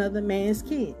care of another man's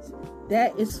kids.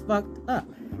 That is fucked up.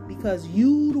 Because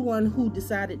you the one who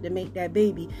decided to make that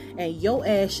baby, and your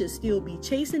ass should still be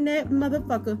chasing that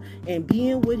motherfucker and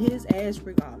being with his ass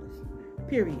regardless.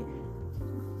 Period.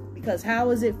 Because how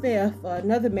is it fair for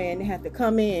another man to have to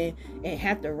come in and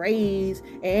have to raise,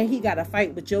 and he got to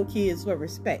fight with your kids for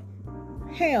respect?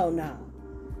 Hell no.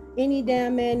 Any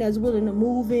damn man that's willing to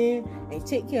move in and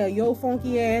take care of your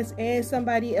funky ass and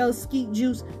somebody else skeet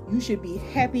juice, you should be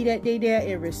happy that they there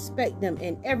and respect them.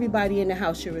 And everybody in the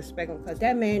house should respect them, because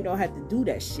that man don't have to do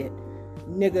that shit.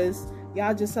 Niggas,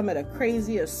 Y'all just some of the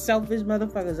craziest, selfish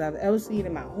motherfuckers I've ever seen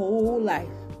in my whole life.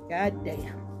 God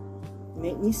damn.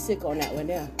 Make me sick on that one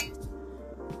there.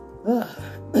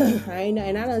 I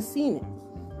done seen it.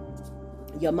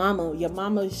 Your mama,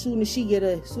 as soon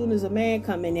as a man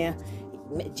come in there,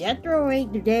 Jethro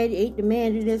ain't the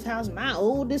man of this house. My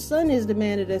oldest son is the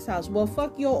man of this house. Well,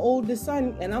 fuck your oldest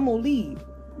son, and I'm gonna leave.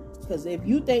 Because if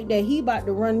you think that he about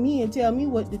to run me and tell me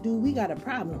what to do, we got a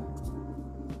problem.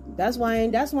 That's why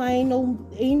ain't no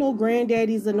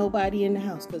granddaddies or nobody in the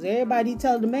house. Because everybody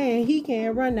tell the man he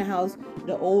can't run the house.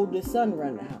 The oldest son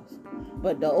run the house.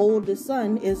 But the oldest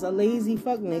son is a lazy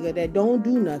fuck nigga that don't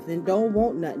do nothing, don't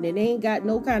want nothing, and ain't got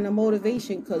no kind of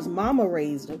motivation because mama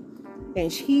raised him.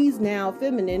 And she's now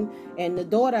feminine, and the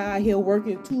daughter out here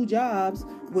working 2 jobs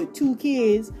with 2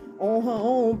 kids on her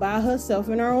own by herself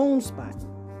in her own spot.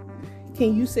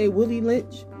 Can you say Willie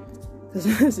Lynch? Because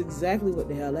that's exactly what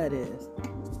the hell that is.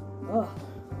 Oh,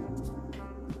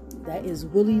 that is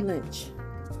Willie Lynch.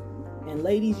 And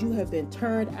ladies, you have been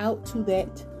turned out to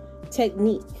that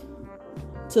technique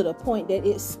to the point that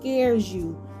it scares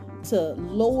you to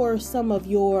lower some of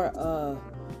your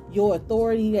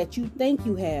authority that you think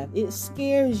you have. It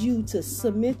scares you to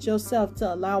submit yourself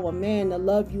to allow a man to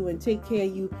love you and take care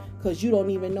of you because you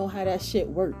don't even know how that shit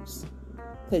works.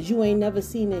 Because you ain't never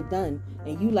seen it done.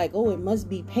 And you like, oh, it must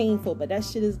be painful. But that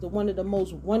shit is one of the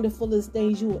most wonderfulest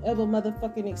things you will ever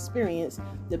motherfucking experience.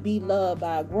 To be loved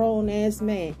by a grown-ass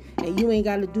man. And you ain't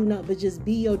got to do nothing but just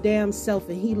be your damn self.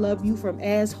 And he love you from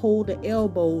asshole to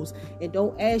elbows. And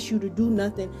don't ask you to do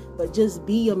nothing but just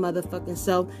be your motherfucking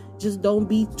self. Just don't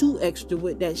be too extra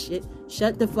with that shit.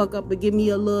 Shut the fuck up and give me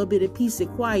a little bit of peace and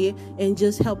quiet. And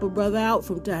just help a brother out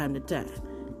from time to time.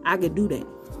 I could do that.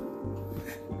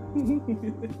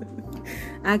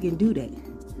 I can do that,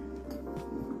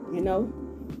 you know.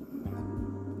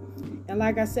 And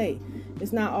like I say,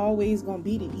 it's not always gonna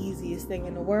be the easiest thing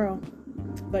in the world,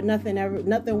 but nothing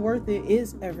worth it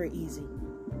is ever easy.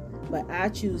 But I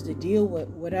choose to deal with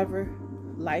whatever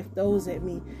life throws at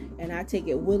me, and I take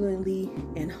it willingly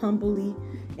and humbly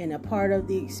and a part of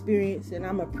the experience, and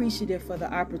I'm appreciative for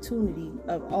the opportunity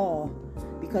of all,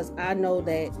 because I know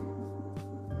that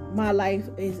my life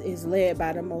is led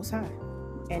by the Most High,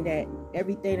 and that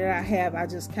everything that I have, I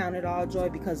just count it all joy,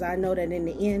 because I know that in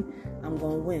the end, I'm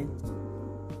going to win.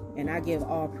 And I give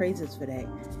all praises for that.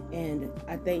 And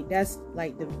I think that's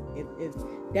like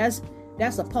that's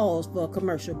a pause for a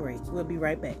commercial break. We'll be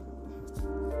right back.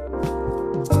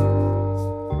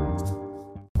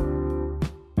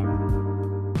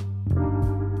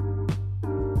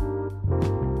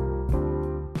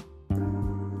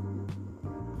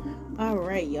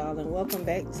 Y'all, and welcome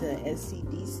back to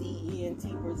SCDC ENT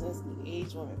presents the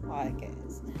Age Woman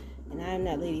Podcast. And I am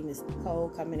that lady, Miss Nicole,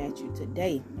 coming at you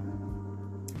today,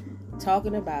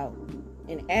 talking about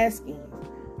and asking you,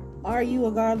 are you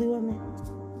a godly woman?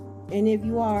 And if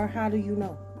you are, how do you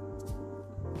know?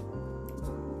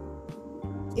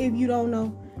 If you don't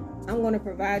know, I'm going to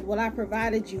I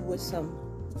provided you with some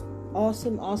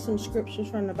awesome scriptures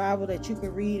from the Bible that you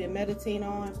can read and meditate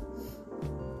on.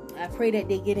 I pray that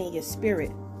they get in your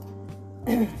spirit.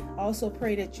 Also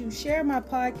pray that you share my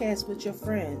podcast with your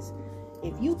friends.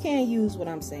 If you can't use what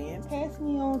I'm saying, pass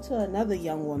me on to another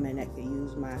young woman that can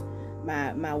use my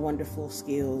wonderful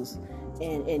skills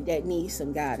and that needs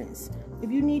some guidance.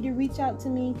 If you need to reach out to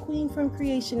me,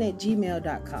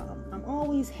 queenfromcreation@gmail.com. I'm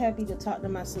always happy to talk to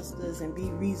my sisters and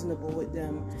be reasonable with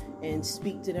them and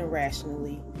speak to them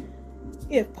rationally,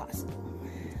 if possible.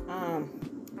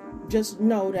 Just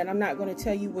know that I'm not going to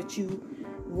tell you what you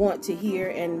want to hear,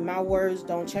 and my words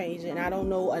don't change, and I don't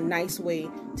know a nice way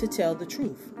to tell the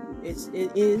truth.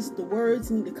 The words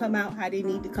need to come out how they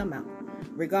need to come out,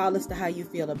 regardless to how you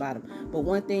feel about them. But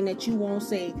one thing that you won't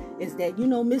say is that,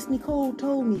 Miss Nicole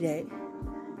told me that.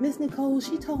 Miss Nicole,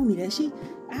 she told me that.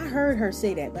 I heard her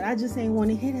say that, but I just ain't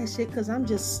want to hear that shit because I'm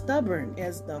just stubborn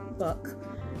as the fuck,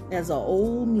 as an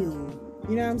old mule.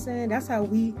 You know what I'm saying? That's how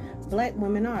we black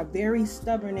women are, very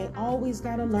stubborn. They always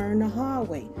got to learn the hard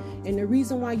way. And the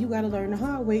reason why you got to learn the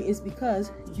hard way is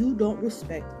because you don't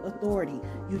respect authority.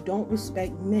 You don't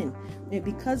respect men. And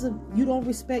because of you don't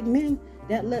respect men,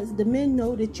 that lets the men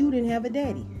know that you didn't have a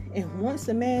daddy. And once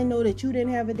a man know that you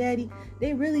didn't have a daddy,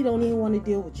 they really don't even want to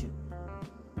deal with you.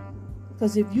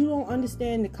 Because if you don't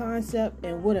understand the concept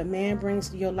and what a man brings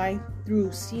to your life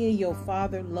through seeing your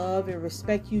father love and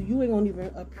respect you, you ain't gonna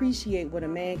even appreciate what a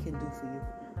man can do for you.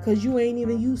 Because you ain't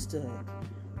even used to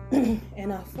it.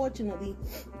 And unfortunately,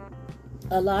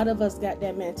 a lot of us got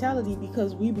that mentality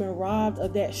because we've been robbed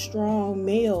of that strong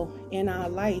male in our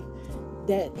life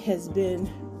that'll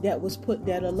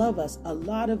love us. A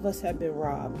lot of us have been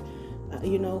robbed.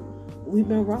 we've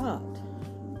been robbed.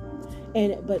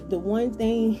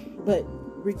 But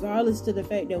regardless to the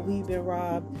fact that we've been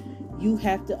robbed, you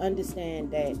have to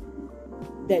understand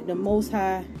that the Most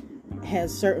High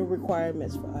has certain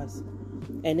requirements for us.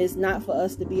 And it's not for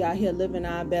us to be out here living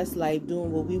our best life,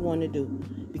 doing what we want to do,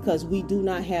 because we do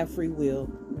not have free will.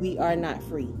 We are not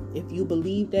free. If you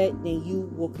believe that, then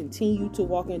you will continue to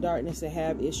walk in darkness and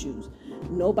have issues.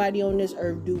 Nobody on this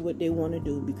earth do what they want to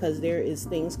do, because there is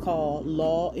things called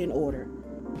law and order.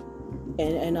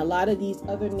 And a lot of these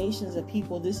other nations of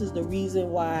people, this is the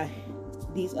reason why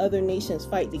these other nations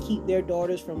fight to keep their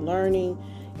daughters from learning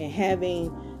and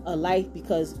having a life,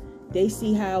 because they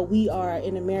see how we are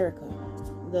in America.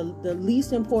 The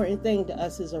least important thing to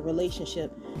us is a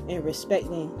relationship and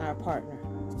respecting our partner.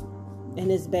 And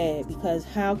it's bad, because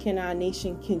how can our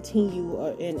nation continue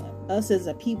and us as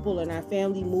a people and our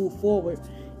family move forward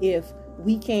if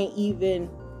we can't even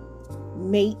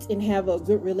mate and have a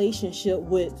good relationship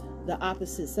with the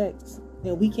opposite sex?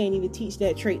 And we can't even teach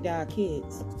that trait to our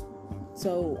kids.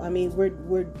 So, I mean,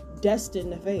 we're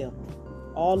destined to fail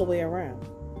all the way around,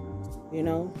 you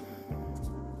know,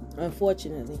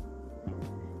 unfortunately.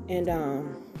 And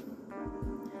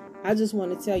I just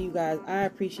want to tell you guys, I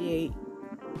appreciate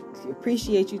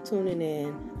you tuning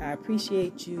in. I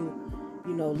appreciate you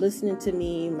listening to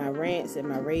me, my rants and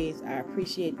my raves. I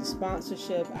appreciate the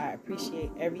sponsorship. I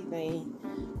appreciate everything,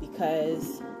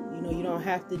 because you don't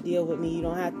have to deal with me, you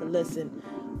don't have to listen,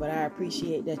 but I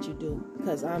appreciate that you do,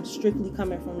 because I'm strictly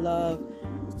coming from love.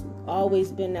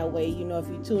 Always been that way. If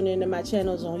you tune into my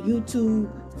channels on YouTube,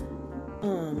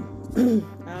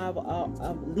 I have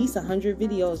at least 100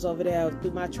 videos over there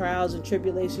through my trials and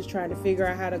tribulations, trying to figure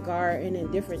out how to garden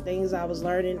and different things I was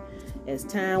learning as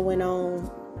time went on.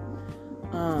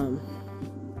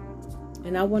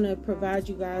 And I want to provide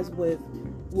you guys with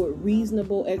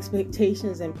reasonable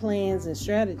expectations and plans and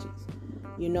strategies,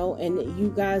 and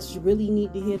you guys really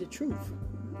need to hear the truth,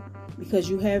 because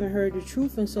you haven't heard the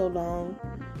truth in so long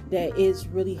that it's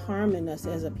really harming us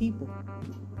as a people.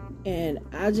 And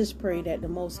I just pray that the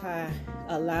Most High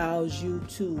allows you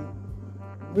to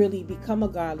really become a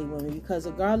godly woman, because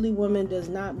a godly woman does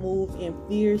not move in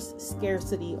fierce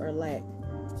scarcity or lack.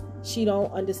 She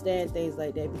don't understand things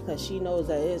like that, because she knows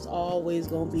that it's always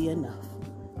going to be enough,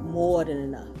 more than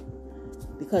enough,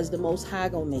 because the Most High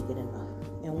going to make it enough.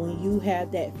 And when you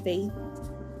have that faith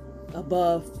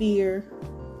above fear,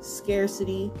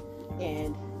 scarcity,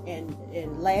 and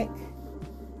lack,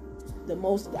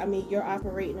 you're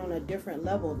operating on a different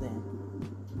level then,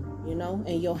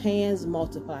 and your hands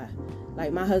multiply.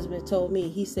 Like my husband told me,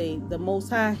 he said, the Most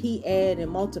High, he add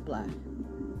and multiply.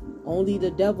 Only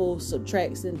the devil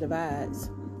subtracts and divides.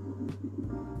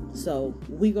 So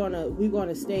we're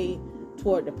gonna stay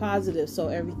toward the positive, so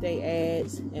everything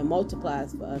adds and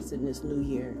multiplies for us in this new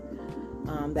year.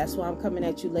 That's why I'm coming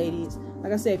at you, ladies.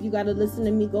 Like I said, if you got to listen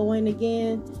to me go in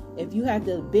again, if you have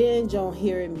to binge on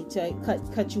hearing me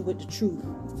cut you with the truth,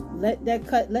 let that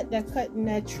cut and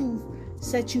that truth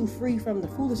set you free from the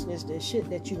foolishness, the shit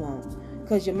that you on,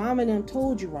 because your mama and them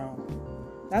told you wrong.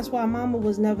 That's why mama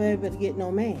was never able to get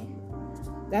no man.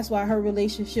 That's why her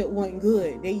relationship wasn't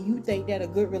good. You think that a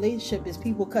good relationship is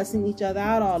people cussing each other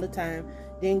out all the time,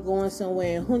 then going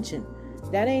somewhere and hunching.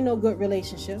 That ain't no good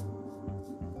relationship.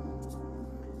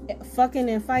 Fucking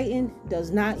and fighting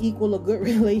does not equal a good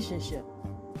relationship.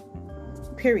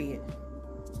 Period.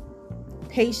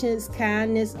 Patience,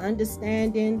 kindness,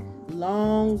 understanding,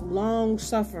 long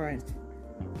suffering,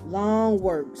 long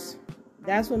works.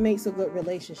 That's what makes a good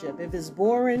relationship. If it's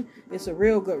boring, it's a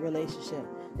real good relationship.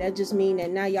 That just means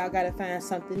that now y'all got to find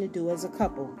something to do as a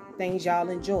couple. Things y'all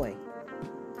enjoy.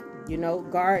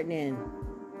 Gardening,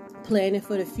 planning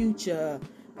for the future,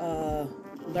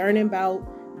 learning about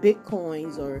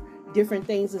Bitcoins or different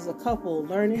things as a couple,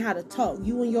 learning how to talk.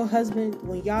 You and your husband,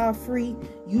 when y'all are free,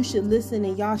 you should listen,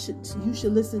 and you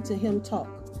should listen to him talk.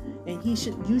 And you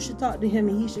should talk to him,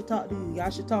 and he should talk to you. Y'all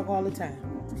should talk all the time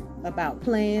about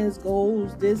plans,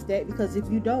 goals, this, that, because if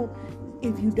you don't,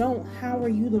 how are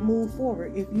you to move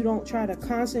forward? If you don't try to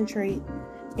concentrate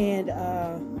and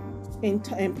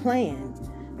plan.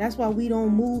 That's why we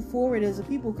don't move forward as a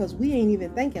people, because we ain't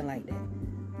even thinking like that.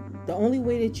 The only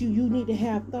way that you need to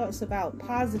have thoughts about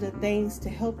positive things to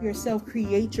help yourself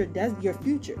create your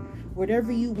future.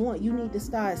 Whatever you want, you need to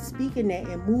start speaking that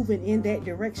and moving in that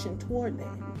direction toward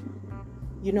that.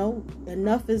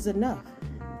 Enough is enough.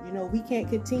 We can't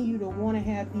continue to want to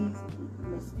have these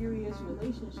mysterious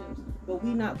relationships, but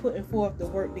we're not putting forth the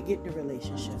work to get the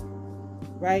relationship,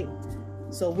 right?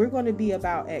 So we're going to be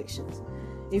about actions.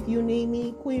 If you need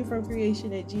me,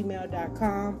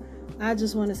 queenfromcreation@gmail.com. I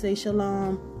just want to say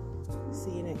shalom.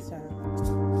 See you next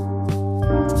time.